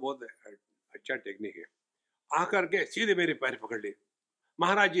निकलवाना, उनको बहुत अच्छा टेक्निक है। आकर के सीधे मेरे पैर पकड़ लिए,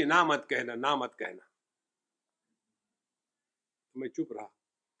 महाराज जी ना मत कहना, ना मत कहना। तो मैं चुप रहा।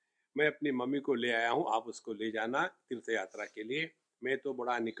 मैं अपनी मम्मी को ले आया हूँ, आप उसको ले जाना तीर्थ यात्रा के लिए। मैं तो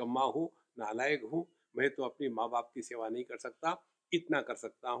बड़ा निकम्मा हूँ, नालायक हूँ, मैं तो अपनी माँ बाप की सेवा नहीं कर सकता, इतना कर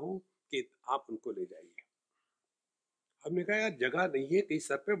सकता हूँ कि आप उनको ले जाइए। हमने कहा यार जगह नहीं है, कहीं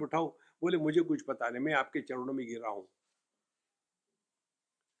सर पे बिठाओ। बोले मुझे कुछ पता नहीं, मैं आपके चरणों में गिरा हूँ।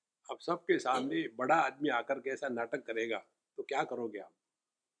 अब सबके सामने बड़ा आदमी आकर के ऐसा नाटक करेगा तो क्या करोगे आप?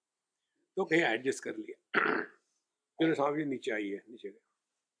 तो कहीं एडजस्ट कर लिया। फिर स्वामी नीचे आइए, नीचे गए।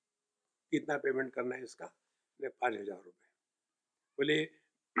 कितना पेमेंट करना है इसका? 5,000 रुपये। बोले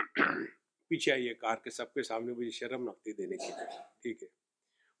पीछे आइए कार के, सबके सामने मुझे शर्म लगती देने की। ठीक है,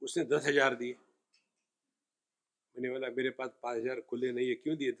 उसने 10,000 दिए। मैंने बोला मेरे पास 5,000 खुले नहीं है।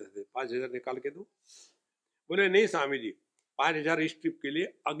 क्यों दिए 10,000? 5,000 निकाल के दो। बोले नहीं स्वामी जी, 5,000 इस ट्रिप के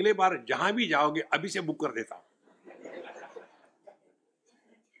लिए, अगले बार जहां भी जाओगे अभी से बुक कर देता हूं।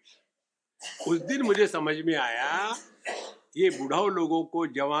 उस दिन मुझे समझ में आया ये बुढ़ाओ लोगों को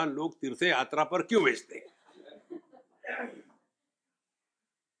जवान लोग तीर्थ यात्रा पर क्यों भेजते हैं।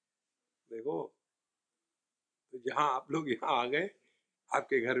 देखो, तो जहां आप लोग यहाँ आ गए,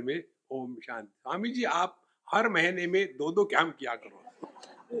 आपके घर में ओम शांति। स्वामी जी आप हर महीने में 2-2 कैंप किया करो।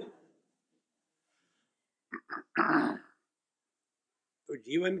 तो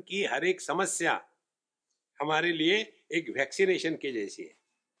जीवन की हर एक समस्या हमारे लिए एक वैक्सीनेशन के जैसी है।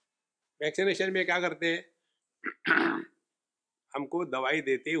 वैक्सीनेशन में क्या करते हैं? हमको दवाई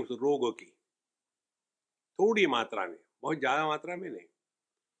देते हैं उस रोग की, थोड़ी मात्रा में, बहुत ज्यादा मात्रा में नहीं,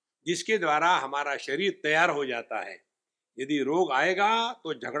 जिसके द्वारा हमारा शरीर तैयार हो जाता है। यदि रोग आएगा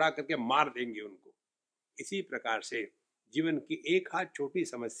तो झगड़ा करके मार देंगे उनको। इसी प्रकार से जीवन की एक हाथ छोटी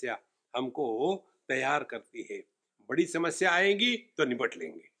समस्या हमको तैयार करती है। बड़ी समस्या आएगी तो निपट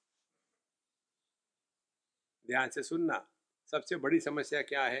लेंगे। ध्यान से सुनना, सबसे बड़ी समस्या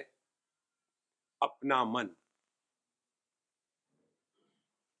क्या है? अपना मन।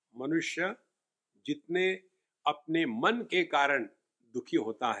 मनुष्य जितने अपने मन के कारण दुखी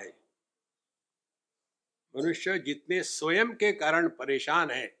होता है, मनुष्य जितने स्वयं के कारण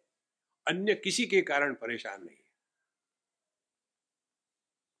परेशान है, अन्य किसी के कारण परेशान नहीं है।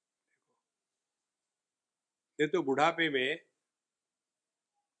 ये तो बुढ़ापे में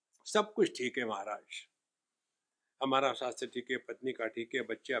सब कुछ ठीक है महाराज, हमारा स्वास्थ्य ठीक है, पत्नी का ठीक है,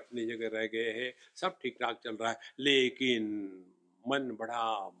 बच्चे अपनी जगह रह गए हैं, सब ठीक ठाक चल रहा है, लेकिन मन बड़ा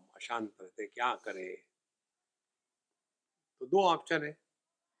अशांत रहते, क्या करे? तो 2 ऑप्शन है।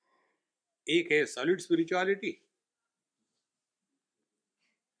 एक है सॉलिड स्पिरिचुअलिटी,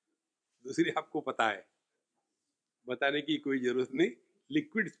 दूसरी आपको पता है, बताने की कोई जरूरत नहीं,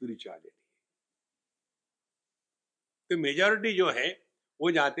 लिक्विड स्पिरिचुअलिटी। तो मेजॉरिटी जो है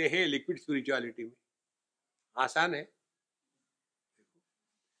वो जाते हैं लिक्विड स्पिरिचुअलिटी में, आसान है।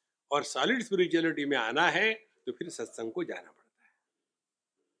 और सॉलिड स्पिरिचुअलिटी में आना है तो फिर सत्संग को जाना पड़ता है।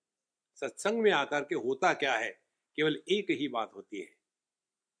 सत्संग में आकर के होता क्या है? केवल एक ही बात होती है,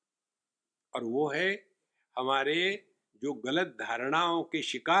 और वो है हमारे जो गलत धारणाओं के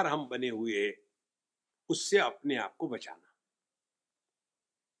शिकार हम बने हुए हैं, उससे अपने आप को बचाना।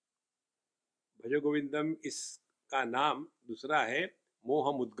 भज गोविंदम इसका नाम दूसरा है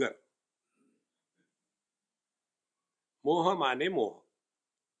मोह मुद्गर। मोह माने मोह,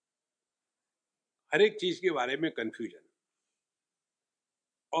 हर एक चीज के बारे में कंफ्यूजन,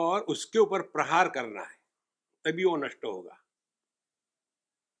 और उसके ऊपर प्रहार करना है, तभी वो नष्ट होगा।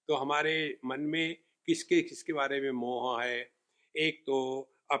 तो हमारे मन में किसके किसके बारे में मोह है? एक तो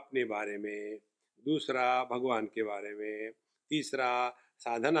अपने बारे में, दूसरा भगवान के बारे में, तीसरा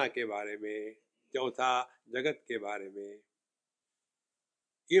साधना के बारे में, चौथा जगत के बारे में।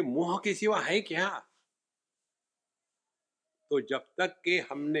 ये मोह के सिवा है क्या? तो जब तक के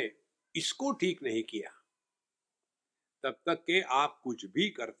हमने इसको ठीक नहीं किया, तब तक के आप कुछ भी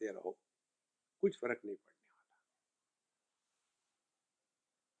करते रहो, कुछ फर्क नहीं पड़ने वाला।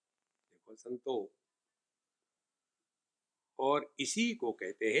 देखो संतो, और इसी को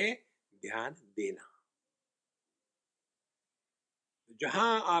कहते हैं ध्यान देना।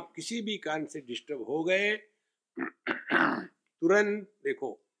 जहां आप किसी भी कारण से डिस्टर्ब हो गए, तुरंत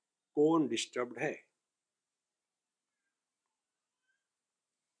देखो कौन डिस्टर्ब्ड है,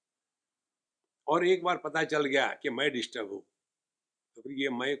 और एक बार पता चल गया कि मैं डिस्टर्ब हूं, तो फिर ये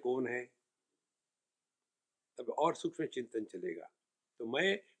मैं कौन है, तब और सूक्ष्म चिंतन चलेगा। तो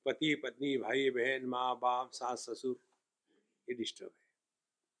मैं पति पत्नी भाई बहन माँ बाप सास ससुर, ये डिस्टर्ब है।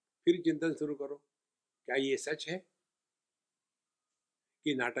 फिर चिंतन शुरू करो, क्या ये सच है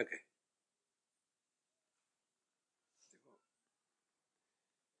कि नाटक है? देखो,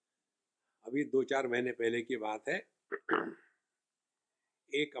 अभी 2-4 महीने पहले की बात है।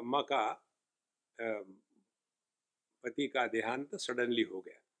 एक अम्मा का पति का देहांत सडनली हो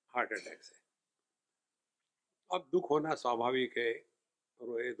गया, हार्ट अटैक से। अब दुख होना स्वाभाविक है,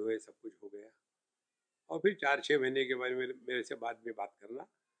 रोए धोए सब कुछ हो गया। और फिर 4-6 महीने के बाद मेरे से बाद में बात करना,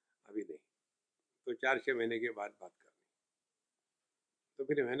 अभी नहीं, तो 4-6 महीने के बाद बात करनी। तो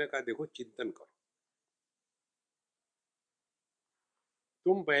फिर मैंने कहा देखो चिंतन करो,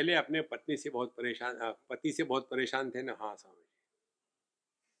 तुम पहले अपने पति से बहुत परेशान थे ना? हाँ स्वामी जी।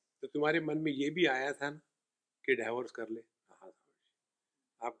 तो तुम्हारे मन में ये भी आया था ना कि डाइवोर्स कर ले? हाँ स्वामी जी।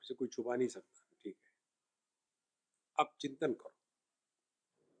 आपसे कुछ छुपा नहीं सकता, ठीक है। अब चिंतन करो,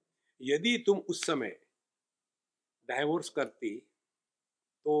 यदि तुम उस समय डाइवोर्स करती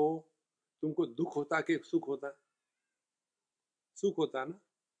तो तुमको दुख होता कि सुख होता? सुख होता ना,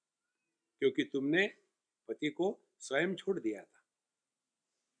 क्योंकि तुमने पति को स्वयं छोड़ दिया था,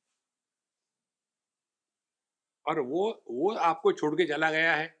 और वो आपको छोड़ के चला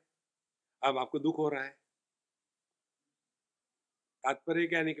गया है, अब आपको दुख हो रहा है। तात्पर्य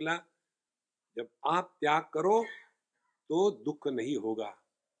क्या निकला? जब आप त्याग करो तो दुख नहीं होगा,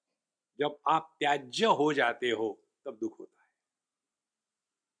 जब आप त्याज्य हो जाते हो तब दुख होता है।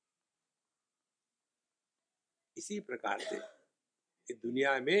 इसी प्रकार से इस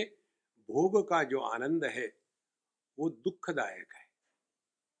दुनिया में भोग का जो आनंद है वो दुखदायक है,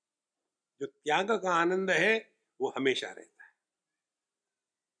 जो त्याग का आनंद है वो हमेशा रहता है।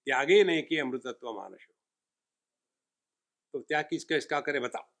 त्यागे नहीं कि अमृतत्व मानसो। तो त्याग किसका इसका करे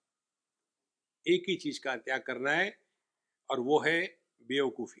बताओ? एक ही चीज का त्याग करना है, और वो है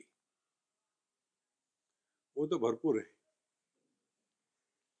बेवकूफी। वो तो भरपूर है।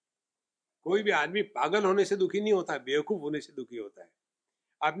 कोई भी आदमी पागल होने से दुखी नहीं होता, बेवकूफ होने से दुखी होता है।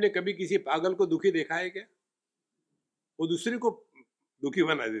 आपने कभी किसी पागल को दुखी देखा है क्या? वो दूसरे को दुखी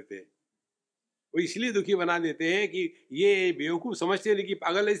बना देते हैं। वो इसलिए दुखी बना देते हैं कि ये बेवकूफ समझते हैं, लेकिन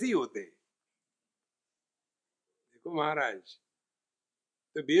पागल ऐसे ही होते हैं। देखो महाराज,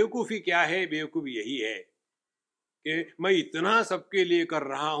 तो बेवकूफी क्या है? बेवकूफी यही है कि मैं इतना सबके लिए कर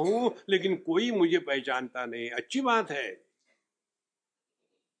रहा हूं लेकिन कोई मुझे पहचानता नहीं। अच्छी बात है।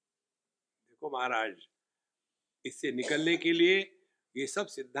 देखो महाराज, इससे निकलने के लिए ये सब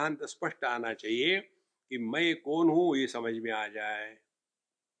सिद्धांत स्पष्ट आना चाहिए कि मैं कौन हूं ये समझ में आ जाए,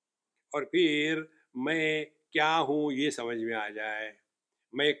 और फिर मैं क्या हूं ये समझ में आ जाए,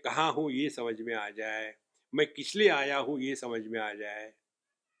 मैं कहाँ हूं ये समझ में आ जाए, मैं किस लिए आया हूं ये समझ में आ जाए।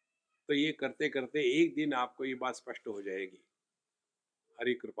 तो ये करते करते एक दिन आपको ये बात स्पष्ट हो जाएगी,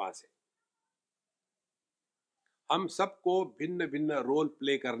 हरि कृपा से। हम सबको भिन्न भिन्न रोल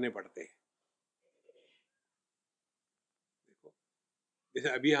प्ले करने पड़ते हैं। देखो, जैसे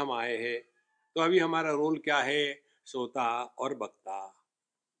अभी हम आए हैं, तो अभी हमारा रोल क्या है? सोता और बकता।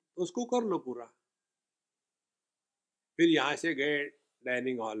 तो उसको कर लो पूरा। फिर यहाँ से गए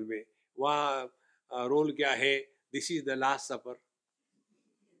डाइनिंग हॉल में, वहाँ रोल क्या है? दिस इज द लास्ट सफर।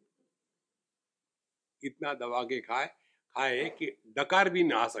 इतना दबा के खाए खाए कि डकार भी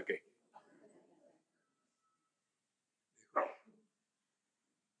ना आ सके।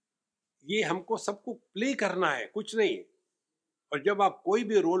 ये हमको सबको प्ले करना है, कुछ नहीं। और जब आप कोई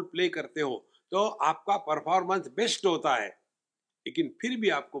भी रोल प्ले करते हो तो आपका परफॉर्मेंस बेस्ट होता है, लेकिन फिर भी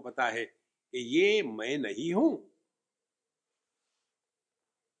आपको पता है कि ये मैं नहीं हूं।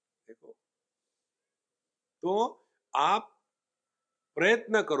 देखो, तो आप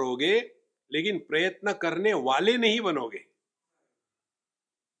प्रयत्न करोगे लेकिन प्रयत्न करने वाले नहीं बनोगे।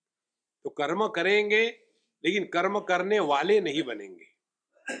 तो कर्म करेंगे लेकिन कर्म करने वाले नहीं बनेंगे।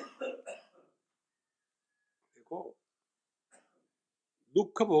 देखो,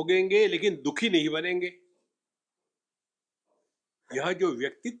 दुख भोगेंगे लेकिन दुखी नहीं बनेंगे। यह जो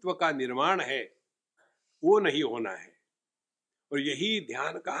व्यक्तित्व का निर्माण है वो नहीं होना है, और यही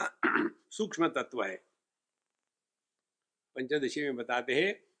ध्यान का सूक्ष्म तत्व है। पंचदशी में बताते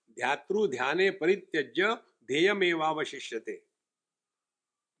हैं, ध्यातृ ध्याने परित्यज्य ध्येयमेवावशिष्यते।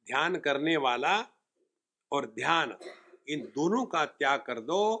 ध्यान करने वाला और ध्यान, इन दोनों का त्याग कर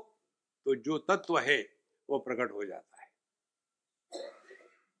दो तो जो तत्व है वो प्रकट हो जाता है।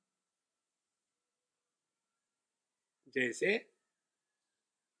 जैसे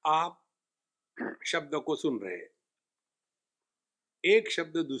आप शब्द को सुन रहे हैं, एक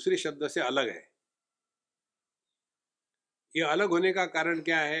शब्द दूसरे शब्द से अलग है। यह अलग होने का कारण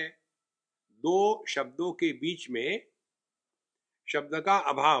क्या है? दो शब्दों के बीच में शब्द का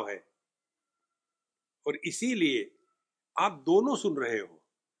अभाव है, और इसीलिए आप दोनों सुन रहे हो।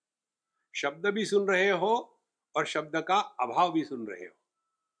 शब्द भी सुन रहे हो और शब्द का अभाव भी सुन रहे हो।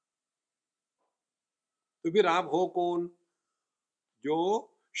 तो फिर आप हो कौन? जो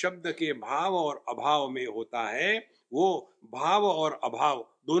शब्द के भाव और अभाव में होता है, वो भाव और अभाव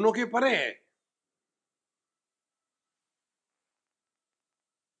दोनों के परे है।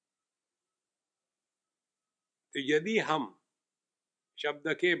 तो यदि हम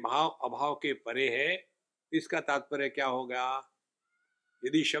शब्द के भाव अभाव के परे है, इसका तात्पर्य क्या होगा?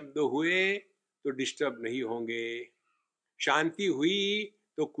 यदि शब्द हुए तो डिस्टर्ब नहीं होंगे, शांति हुई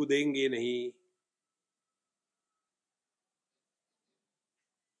तो कूदेंगे नहीं।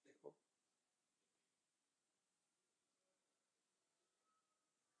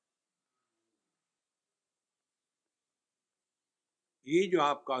 ये जो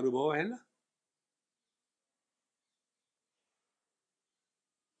आपका अनुभव है ना,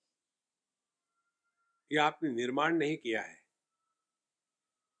 ये आपने निर्माण नहीं किया है,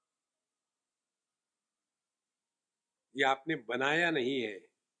 ये आपने बनाया नहीं है,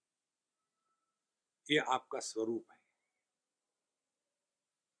 ये आपका स्वरूप है।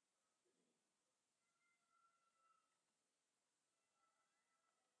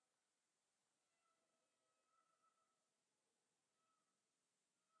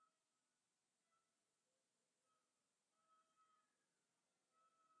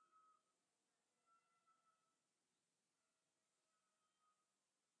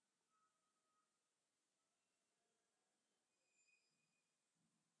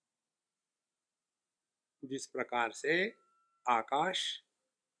 जिस प्रकार से आकाश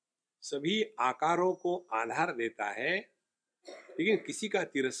सभी आकारों को आधार देता है लेकिन किसी का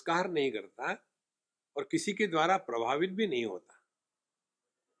तिरस्कार नहीं करता और किसी के द्वारा प्रभावित भी नहीं होता,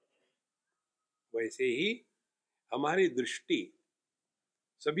 वैसे ही हमारी दृष्टि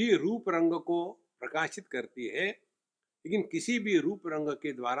सभी रूप रंग को प्रकाशित करती है लेकिन किसी भी रूप रंग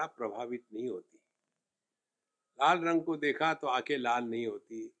के द्वारा प्रभावित नहीं होती। लाल रंग को देखा तो आंखें लाल नहीं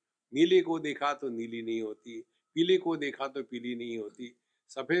होती, नीले को देखा तो नीली नहीं होती, पीले को देखा तो पीली नहीं होती,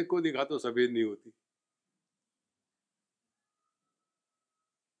 सफेद को देखा तो सफेद नहीं होती।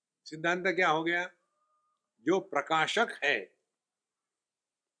 सिद्धांत क्या हो गया? जो प्रकाशक है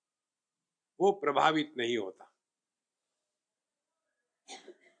वो प्रभावित नहीं होता।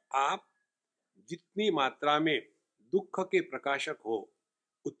 आप जितनी मात्रा में दुख के प्रकाशक हो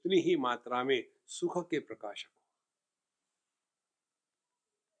उतनी ही मात्रा में सुख के प्रकाशक हो।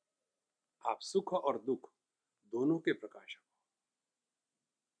 आप सुख और दुख दोनों के प्रकाशक हो।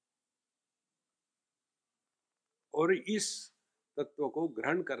 और इस तत्व को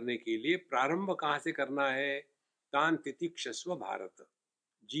ग्रहण करने के लिए प्रारंभ कहां से करना है? तान तितिक्षस्व भारत।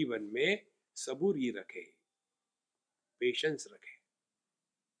 जीवन में सबूरी रखे, पेशेंस रखे।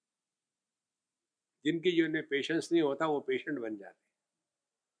 जिनके जीवन में पेशेंस नहीं होता वो पेशेंट बन जाते।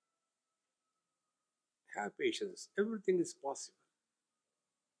 Have patience, everything is possible.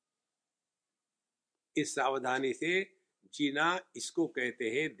 इस सावधानी से जीना, इसको कहते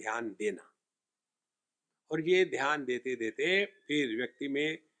हैं ध्यान देना। और ये ध्यान देते देते फिर व्यक्ति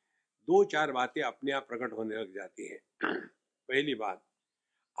में दो चार बातें अपने आप प्रकट होने लग जाती हैं। पहली बात,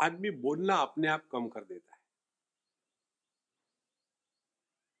 आदमी बोलना अपने आप कम कर देता है।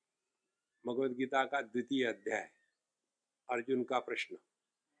 भगवद गीता का 2वां अध्याय, अर्जुन का प्रश्न,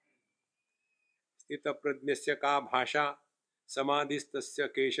 स्थितप्रज्ञस्य का भाषा समाधिस्तस्य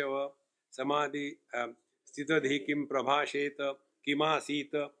केशव समाधि स्थितधि किम प्रभाषेत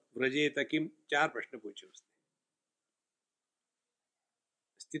किमासीत व्रजेत किम। 4 प्रश्न पूछे उसने।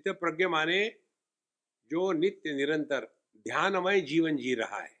 स्थित प्रज्ञ माने जो नित्य निरंतर ध्यानमय जीवन जी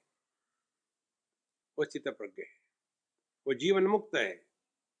रहा है, वो स्थित प्रज्ञ है, वो जीवन मुक्त है।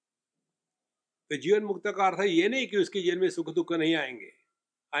 तो जीवन मुक्त का अर्थ ये नहीं कि उसके जीवन में सुख दुख नहीं आएंगे,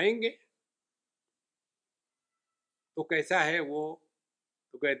 आएंगे। तो कैसा है वो?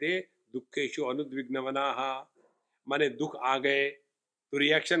 तो कहते दुखेशु अनुद्विग्नवनाः, माने दुख आ गए तो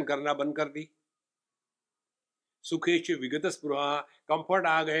रिएक्शन करना बंद कर दी। सुखेशु विगत स्पृहा, कंफर्ट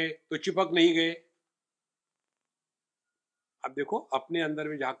आ गए तो चिपक नहीं गए। अब देखो अपने अंदर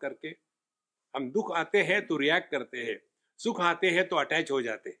में जा करके, हम दुख आते हैं तो रिएक्ट करते हैं, सुख आते हैं तो अटैच हो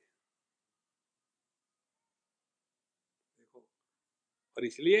जाते हैं। देखो, और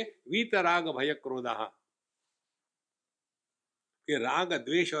इसलिए वीतराग भय क्रोधा, कि राग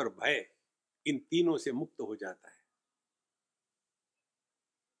द्वेष और भय इन तीनों से मुक्त हो जाता है।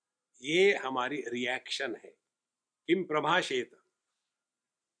 ये हमारी रिएक्शन है। किम प्रभाषेत,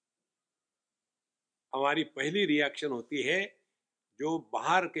 हमारी पहली रिएक्शन होती है जो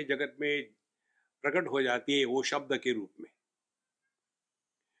बाहर के जगत में प्रकट हो जाती है, वो शब्द के रूप में।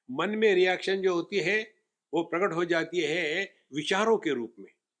 मन में रिएक्शन जो होती है वो प्रकट हो जाती है विचारों के रूप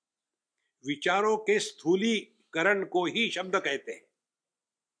में। विचारों के स्थूलीकरण को ही शब्द कहते हैं।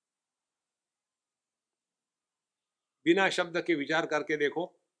 बिना शब्द के विचार करके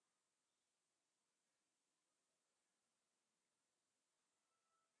देखो,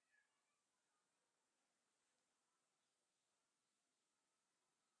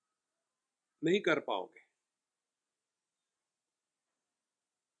 नहीं कर पाओगे।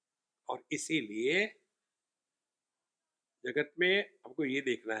 और इसीलिए जगत में हमको ये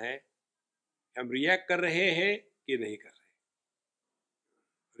देखना है हम रिएक्ट कर रहे हैं कि नहीं कर रहे।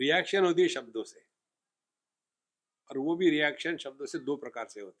 रिएक्शन होती है शब्दों से, और वो भी रिएक्शन शब्दों से 2 प्रकार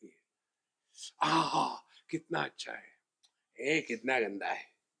से होती है। आहा कितना अच्छा है, ए कितना गंदा है,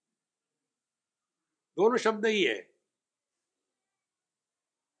 दोनों शब्द ही है।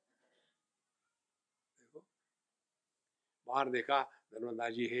 देखो बाहर देखा धनवंदा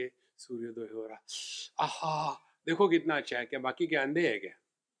जी है, सूर्योदय हो रहा, आहा देखो कितना अच्छा है। क्या बाकी के अंधे है क्या?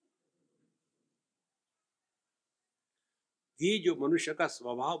 ये जो मनुष्य का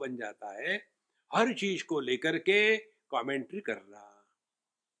स्वभाव बन जाता है, हर चीज को लेकर के कमेंट्री करना,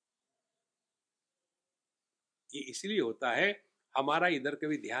 ये इसलिए होता है हमारा इधर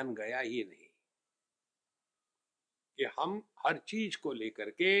कभी ध्यान गया ही नहीं कि हम हर चीज को लेकर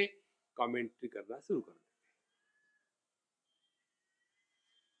के कमेंट्री करना शुरू कर देते।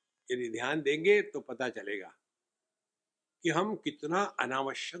 यदि ध्यान देंगे तो पता चलेगा कि हम कितना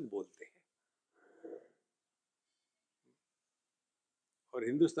अनावश्यक बोलते हैं। और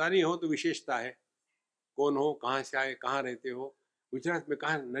हिंदुस्तानी हो तो विशेषता है, कौन हो, कहाँ से आए, कहाँ रहते हो। गुजरात में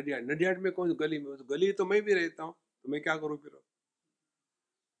कहाँ? नडियाड। नडियाड में कौन गली में? उस गली तो मैं भी रहता हूँ, तो मैं क्या करूँ फिर?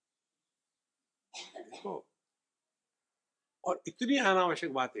 देखो, और इतनी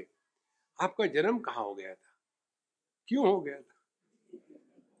अनावश्यक बातें। आपका जन्म कहाँ हो गया था, क्यों हो गया था?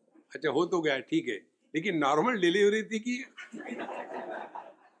 अच्छा हो तो गया, ठीक है, लेकिन नॉर्मल डिलीवरी थी कि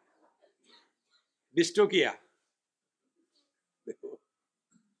डिस्टो किया? देखो,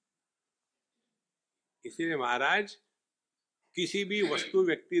 इसीलिए महाराज किसी भी वस्तु,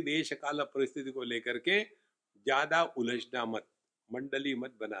 व्यक्ति, देश, काल, परिस्थिति को लेकर के ज्यादा उलझना मत, मंडली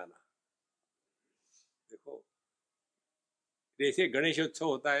मत बनाना। देखो जैसे गणेश उत्सव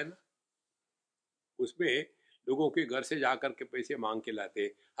होता है ना, उसमें लोगों के घर से जाकर के पैसे मांग के लाते,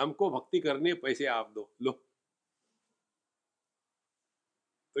 हमको भक्ति करनी है, पैसे आप दो, लो।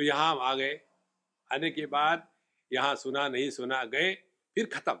 तो यहाँ हम आ गए, आने के बाद यहाँ सुना नहीं सुना, गए, फिर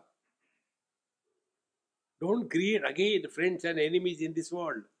खत्म। Don't create again friends and enemies in this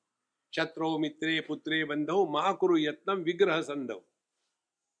world. शत्रु मित्रे पुत्रे बंधो मा कुरु यत्नम विग्रह संधव।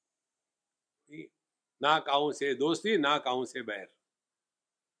 ना काहू से दोस्ती, ना काहू से बैर।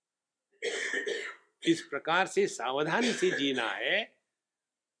 इस प्रकार से सावधानी से जीना है,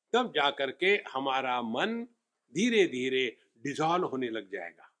 तब जाकर के हमारा मन धीरे धीरे डिसॉल्व होने लग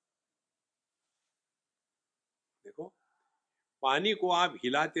जाएगा। देखो पानी को आप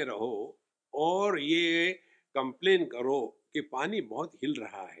हिलाते रहो और ये कंप्लेन करो कि पानी बहुत हिल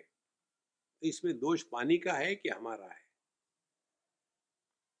रहा है, तो इसमें दोष पानी का है कि हमारा है?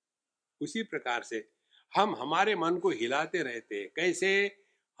 उसी प्रकार से हम हमारे मन को हिलाते रहते। कैसे?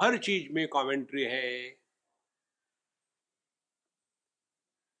 हर चीज में कमेंट्री है।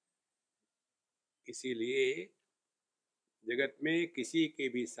 इसीलिए जगत में किसी के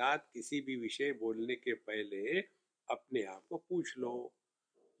भी साथ किसी भी विषय बोलने के पहले अपने आप को पूछ लो।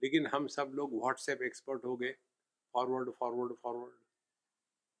 लेकिन हम सब लोग व्हाट्सएप एक्सपर्ट हो गए, फॉरवर्ड फॉरवर्ड फॉरवर्ड।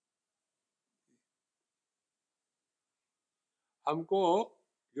 हमको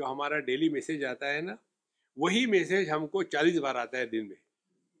जो हमारा डेली मैसेज आता है ना, वही मैसेज हमको 40 बार आता है दिन में।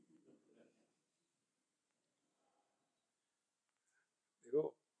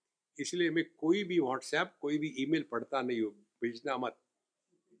 देखो, इसलिए मैं कोई भी व्हाट्सएप कोई भी ईमेल पढ़ता नहीं हूँ, भेजना मत।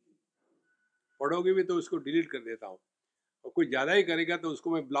 पढ़ोगे भी तो उसको डिलीट कर देता हूँ, और कोई ज्यादा ही करेगा तो उसको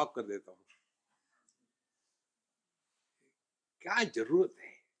मैं ब्लॉक कर देता हूँ। क्या जरूरत है?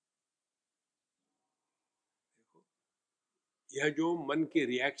 देखो, यह जो मन की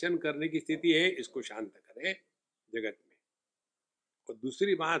रिएक्शन करने की स्थिति है, इसको शांत करें जगत में। और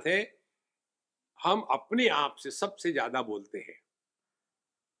दूसरी बात है, हम अपने आप से सबसे ज्यादा बोलते हैं।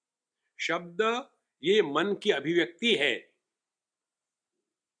 शब्द ये मन की अभिव्यक्ति है।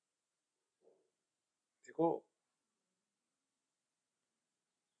 देखो,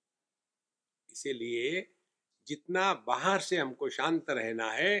 इसीलिए जितना बाहर से हमको शांत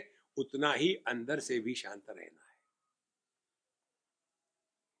रहना है, उतना ही अंदर से भी शांत रहना है।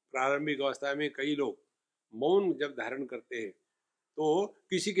 प्रारंभिक अवस्था में कई लोग मौन जब धारण करते हैं तो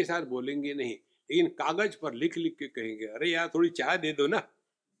किसी के साथ बोलेंगे नहीं, लेकिन कागज पर लिख लिख के कहेंगे, अरे यार थोड़ी चाय दे दो ना।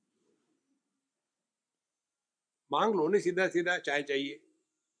 मांग लो ना, सीधा सीधा चाय चाहिए।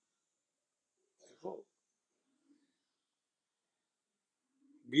 देखो,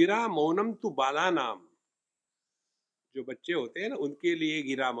 गिरा मौनम तु बाला नाम, जो बच्चे होते हैं ना, उनके लिए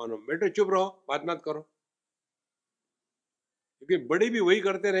गिरा मौनम, बेटो चुप रहो, बात मत करो। क्योंकि बड़े भी वही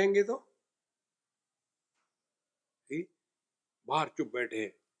करते रहेंगे तो बाहर चुप बैठे,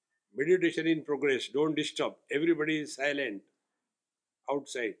 meditation in progress, don't disturb, everybody is silent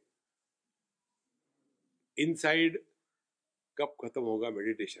outside. Inside कब खत्म होगा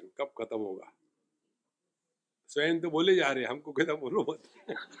मेडिटेशन, कब खत्म होगा? स्वयं तो बोले जा रहे, हमको कहता बोलो मत।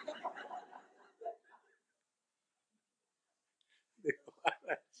 देखो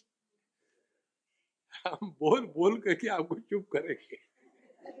महाराज, हम बोल बोल करके आपको चुप करेंगे।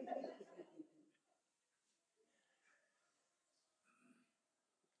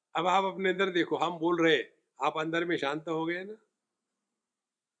 अब आप अपने अंदर देखो, हम बोल रहे, आप अंदर में शांत हो गए ना।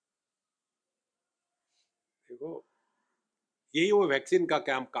 देखो, यही वो वैक्सीन का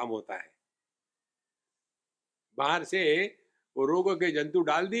काम होता है। बाहर से वो रोगों के जंतु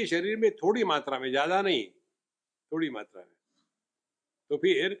डाल दिए शरीर में, थोड़ी मात्रा में, ज्यादा नहीं, थोड़ी मात्रा में, तो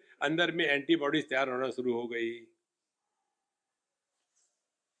फिर अंदर में एंटीबॉडीज तैयार होना शुरू हो गई।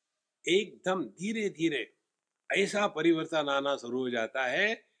 एकदम धीरे धीरे ऐसा परिवर्तन आना शुरू हो जाता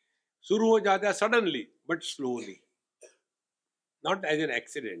है, शुरू हो जाता है suddenly but slowly, not as an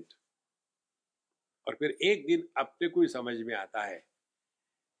accident. और फिर एक दिन अपने को ही समझ में आता है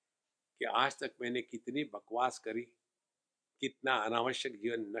कि आज तक मैंने कितनी बकवास करी, कितना अनावश्यक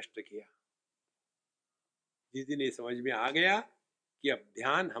जीवन नष्ट किया। जिस दिन ये समझ में आ गया कि अब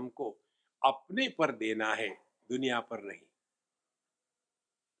ध्यान हमको अपने पर देना है, दुनिया पर नहीं।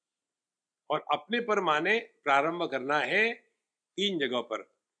 और अपने पर माने प्रारंभ करना है 3 जगहों पर,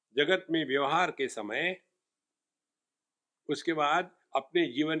 जगत में व्यवहार के समय, उसके बाद अपने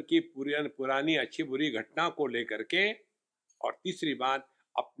जीवन की पुरानी अच्छी बुरी घटना को लेकर के, और तीसरी बात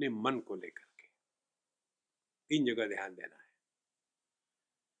अपने मन को लेकर के। 3 जगह ध्यान देना है।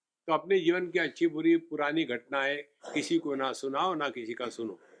 तो अपने जीवन की अच्छी बुरी पुरानी घटनाएं किसी को ना सुनाओ, ना किसी का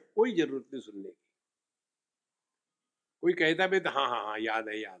सुनो, कोई जरूरत नहीं सुनने की। कोई कहता भी तो हाँ हाँ हाँ याद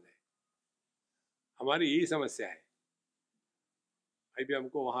है याद है। हमारी यही समस्या है। अभी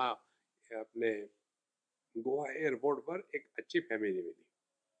हमको वहाँ अपने गोवा एयरपोर्ट पर एक अच्छी फैमिली मिली,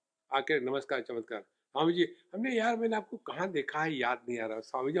 आके नमस्कार चमत्कार, स्वामी जी, हमने यार मैंने आपको कहाँ देखा है, याद नहीं आ रहा।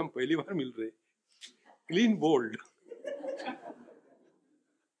 स्वामी जी, हम पहली बार मिल रहे। Clean bold.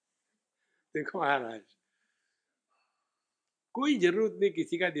 देखो महाराज, कोई जरूरत नहीं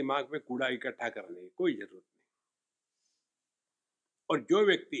किसी का दिमाग में कूड़ा इकट्ठा करने की, कोई जरूरत नहीं। और जो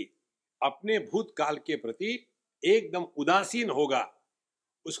व्यक्ति अपने भूतकाल के प्रति एकदम उदासीन होगा,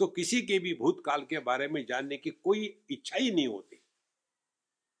 उसको किसी के भी भूतकाल के बारे में जानने की कोई इच्छा ही नहीं होती।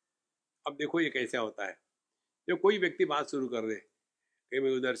 अब देखो ये कैसा होता है, जो कोई व्यक्ति बात शुरू कर दे कि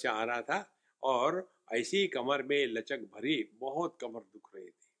मैं उधर से आ रहा था और ऐसी कमर में लचक भरी, बहुत कमर दुख रही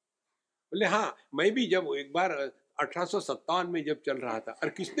थी। बोले हाँ, मैं भी जब एक बार 1857 में जब चल रहा था। और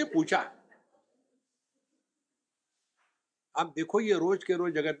किसने पूछा? आप देखो, ये रोज के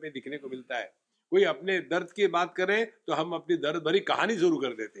रोज जगत में दिखने को मिलता है। कोई अपने दर्द की बात करे तो हम अपनी दर्द भरी कहानी शुरू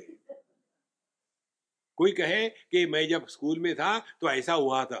कर देते हैं। कोई कहे कि मैं जब स्कूल में था तो ऐसा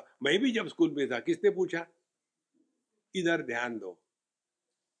हुआ था, मैं भी जब स्कूल में था। किसने पूछा? इधर ध्यान दो।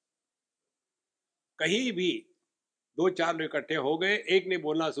 कहीं भी दो चार लोग इकट्ठे हो गए, एक ने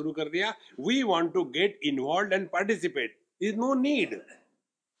बोलना शुरू कर दिया, we want to get involve and participate, is no need.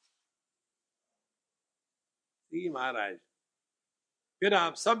 जी महाराज, फिर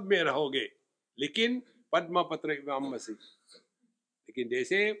आप सब में रहोगे, लेकिन पद्म पत्र इवाम्बसी। लेकिन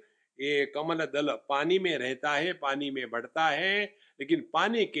जैसे ये कमल दल पानी में रहता है, पानी में बढ़ता है, लेकिन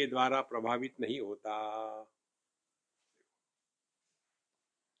पानी के द्वारा प्रभावित नहीं होता।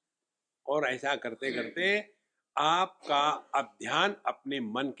 और ऐसा करते करते आपका अब ध्यान अपने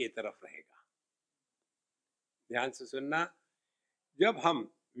मन के तरफ रहेगा। ध्यान से सुनना, जब हम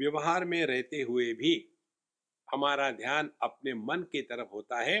व्यवहार में रहते हुए भी हमारा ध्यान अपने मन की तरफ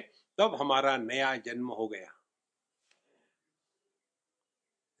होता है, तब हमारा नया जन्म हो गया।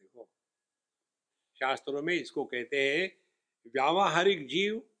 देखो, शास्त्रों में इसको कहते हैं व्यावहारिक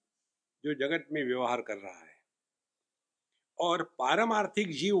जीव, जो जगत में व्यवहार कर रहा है, और पारमार्थिक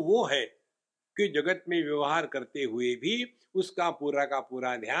जीव वो है कि जगत में व्यवहार करते हुए भी उसका पूरा का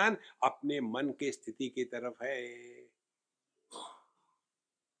पूरा ध्यान अपने मन के स्थिति की तरफ है।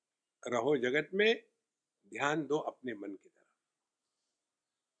 रहो जगत में, ध्यान दो अपने मन की तरफ।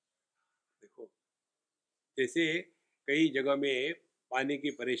 देखो, जैसे कई जगह में पानी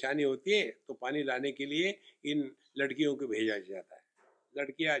की परेशानी होती है, तो पानी लाने के लिए इन लड़कियों को भेजा जाता है।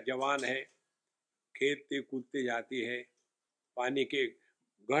 लड़कियां जवान है, खेलते कूदते जाती है, पानी के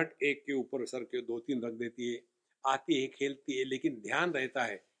घट एक के ऊपर सर के दो तीन रख देती है, आती है, खेलती है, लेकिन ध्यान रहता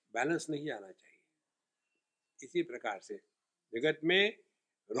है, बैलेंस नहीं जाना चाहिए। इसी प्रकार से जगत में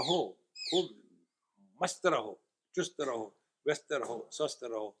रहो, खूब मस्त रहो, चुस्त रहो, व्यस्त रहो, स्वस्थ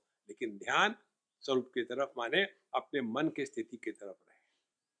रहो, लेकिन ध्यान स्वरूप की तरफ, माने अपने मन की स्थिति की तरफ रहे।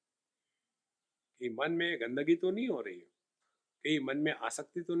 कि मन में गंदगी तो नहीं हो रही है, कहीं मन में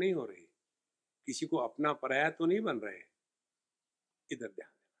आसक्ति तो नहीं हो रही, किसी को अपना पराया तो नहीं बन रहे, इधर ध्यान देना।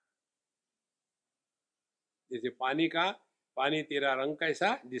 जैसे पानी तेरा रंग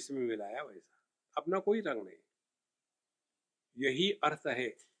कैसा जिसमें मिलाया वैसा, अपना कोई रंग नहीं। यही अर्थ है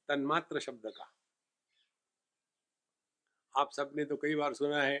तन्मात्र शब्द का। आप सबने तो कई बार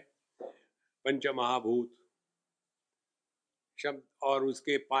सुना है पंच महाभूत शब्द, और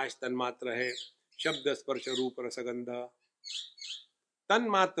उसके 5 तन्मात्र है, शब्द स्पर्श रूप रसगंध।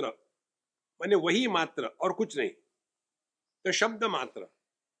 तन्मात्र माने वही मात्र और कुछ नहीं, तो शब्द मात्र।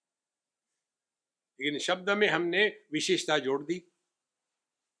 लेकिन शब्द में हमने विशेषता जोड़ दी,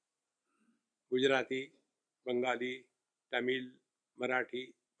 गुजराती, बंगाली, तमिल, मराठी,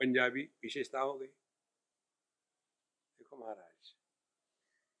 पंजाबी विशेषता हो गई। देखो महाराज,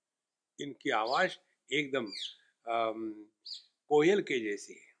 इनकी आवाज एकदम कोयल के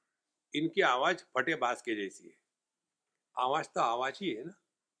जैसी है, इनकी आवाज फटे बाज के जैसी है। आवाज तो आवाज ही है ना।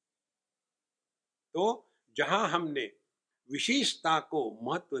 तो जहां हमने विशेषता को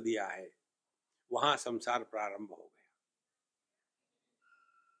महत्व दिया है, वहां संसार प्रारंभ हो गया।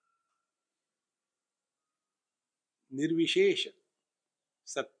 निर्विशेष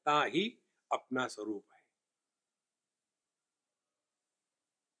सत्ता ही अपना स्वरूप है।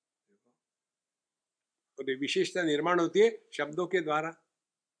 और विशेषता निर्माण होती है शब्दों के द्वारा।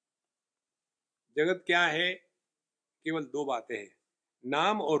 जगत क्या है? केवल 2 बातें हैं,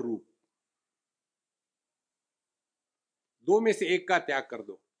 नाम और रूप। 2 में से एक का त्याग कर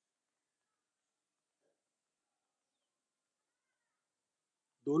दो,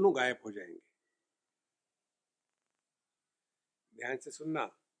 दोनों गायब हो जाएंगे। ध्यान से सुनना,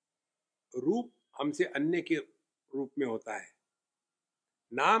 रूप हमसे अन्य के रूप में होता है,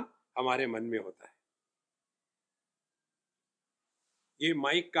 नाम हमारे मन में होता है। ये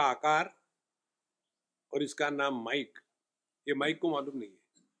माइक का आकार और इसका नाम माइक, ये माइक को मालूम नहीं है।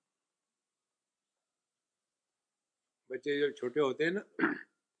 बच्चे जब छोटे होते हैं ना,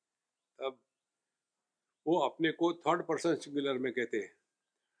 तब वो अपने को 3rd पर्सन सिंगुलर में कहते हैं,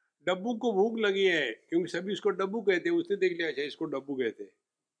 डब्बू को भूख लगी है, क्योंकि सभी इसको डब्बू कहते हैं। उसने देख लिया, अच्छा इसको डब्बू कहते हैं।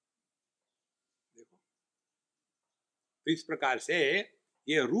 देखो, तो इस प्रकार से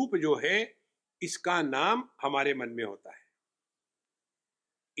ये रूप जो है, इसका नाम हमारे मन में होता है।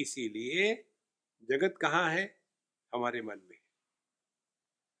 इसीलिए जगत कहाँ है? हमारे मन में।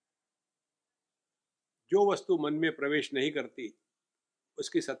 जो वस्तु मन में प्रवेश नहीं करती,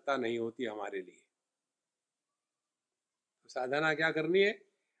 उसकी सत्ता नहीं होती हमारे लिए। तो साधना क्या करनी है?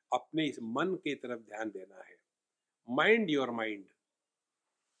 अपने इस मन की तरफ ध्यान देना है। माइंड योर माइंड,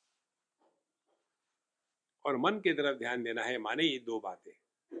 और मन की तरफ ध्यान देना है, माने ये 2 बातें।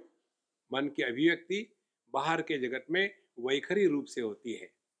 मन की अभिव्यक्ति बाहर के जगत में वैखरी रूप से होती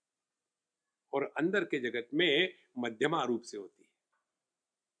है, और अंदर के जगत में मध्यमा रूप से होती है।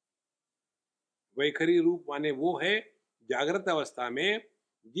 वैखरी रूप माने वो है जागृत अवस्था में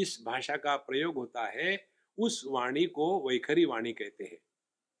जिस भाषा का प्रयोग होता है उस वाणी को वैखरी वाणी कहते हैं।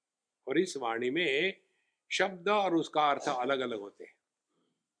 और इस वाणी में शब्द और उसका अर्थ अलग अलग होते हैं।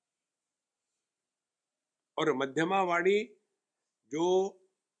 और मध्यमा वाणी जो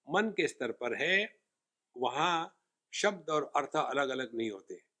मन के स्तर पर है, वहां शब्द और अर्थ अलग अलग नहीं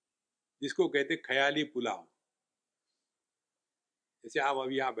होते, जिसको कहते ख्याली पुलाव। जैसे आप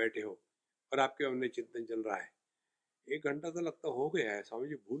अभी यहाँ बैठे हो और आपके मन में चिंतन चल रहा है, 1 घंटा तो लगता हो गया है, स्वामी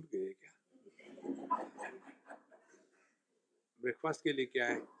जी भूल गए क्या? ब्रेकफास्ट के लिए क्या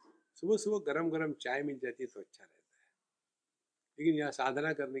है? सुबह सुबह गरम गरम चाय मिल जाती है तो अच्छा रहता है। लेकिन यहाँ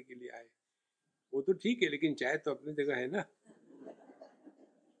साधना करने के लिए आए, वो तो ठीक है, लेकिन चाय तो अपनी जगह है ना।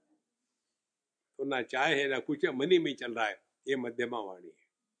 तो ना चाय है ना कुछ है, मन ही में चल रहा है। ये मध्यमा वाणी है।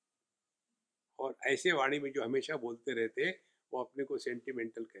 और ऐसे वाणी में जो हमेशा बोलते रहते हैं वो अपने को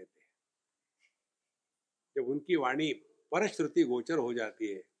सेंटिमेंटल कहते हैं। जब उनकी वाणी परश्रुति गोचर हो जाती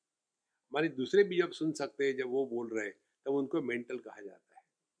है, हमारे दूसरे भी जब सुन सकते हैं, जब वो बोल रहे हैं, तब उनको मेंटल कहा जाता है।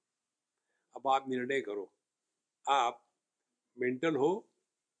 अब आप निर्णय करो, आप मेंटल हो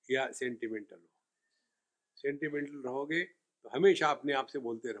या सेंटिमेंटल हो। सेंटिमेंटल रहोगे तो हमेशा अपने आप से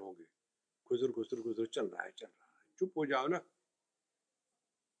बोलते रहोगे, खुजुर खुजुर खुजुर चल रहा है, चुप हो जाओ ना।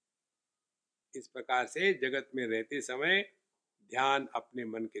 इस प्रकार से जगत में रहते समय ध्यान अपने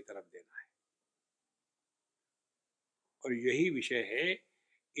मन की तरफ देना है। और यही विषय है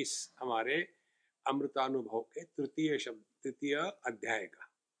इस हमारे अमृतानुभव के तृतीय अध्याय का।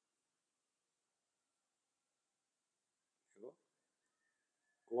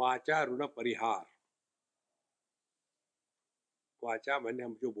 वाचा ऋण परिहार। वाचा मैंने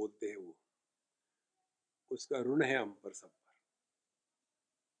हम जो बोलते हैं वो, उसका ऋण है हम पर, सब पर।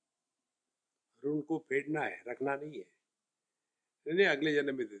 ऋण को फेडना है, रखना नहीं है। नहीं, अगले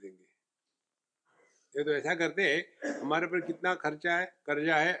जन्म में दे देंगे। ये तो ऐसा करते हैं, हमारे पर कितना खर्चा है,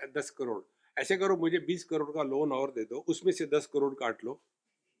 कर्जा है 10 करोड़, ऐसे करो मुझे 20 करोड़ का लोन और दे दो, उसमें से 10 करोड़ काट लो।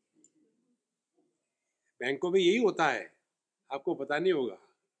 बैंकों में यही होता है, आपको पता नहीं होगा।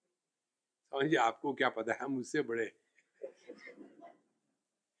 समझिए, आपको क्या पता है, हम उससे बड़े।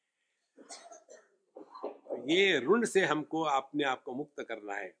 ये ऋण से हमको अपने आप को मुक्त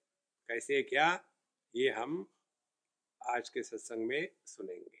करना है। कैसे क्या, ये हम आज के सत्संग में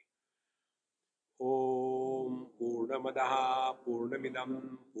सुनेंगे। ओम पूर्णमदः पूर्णमिदं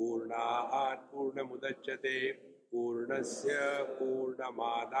पूर्णात् पूर्णमुदच्यते पूर्णस्य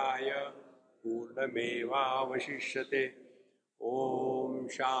पूर्णमादाय पूर्णमेवावशिष्यते। ओम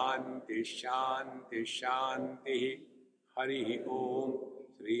शांति शांति शांति। हरि ओम।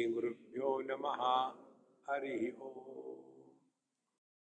 श्री गुरुभ्यो नमः। हरि ओम।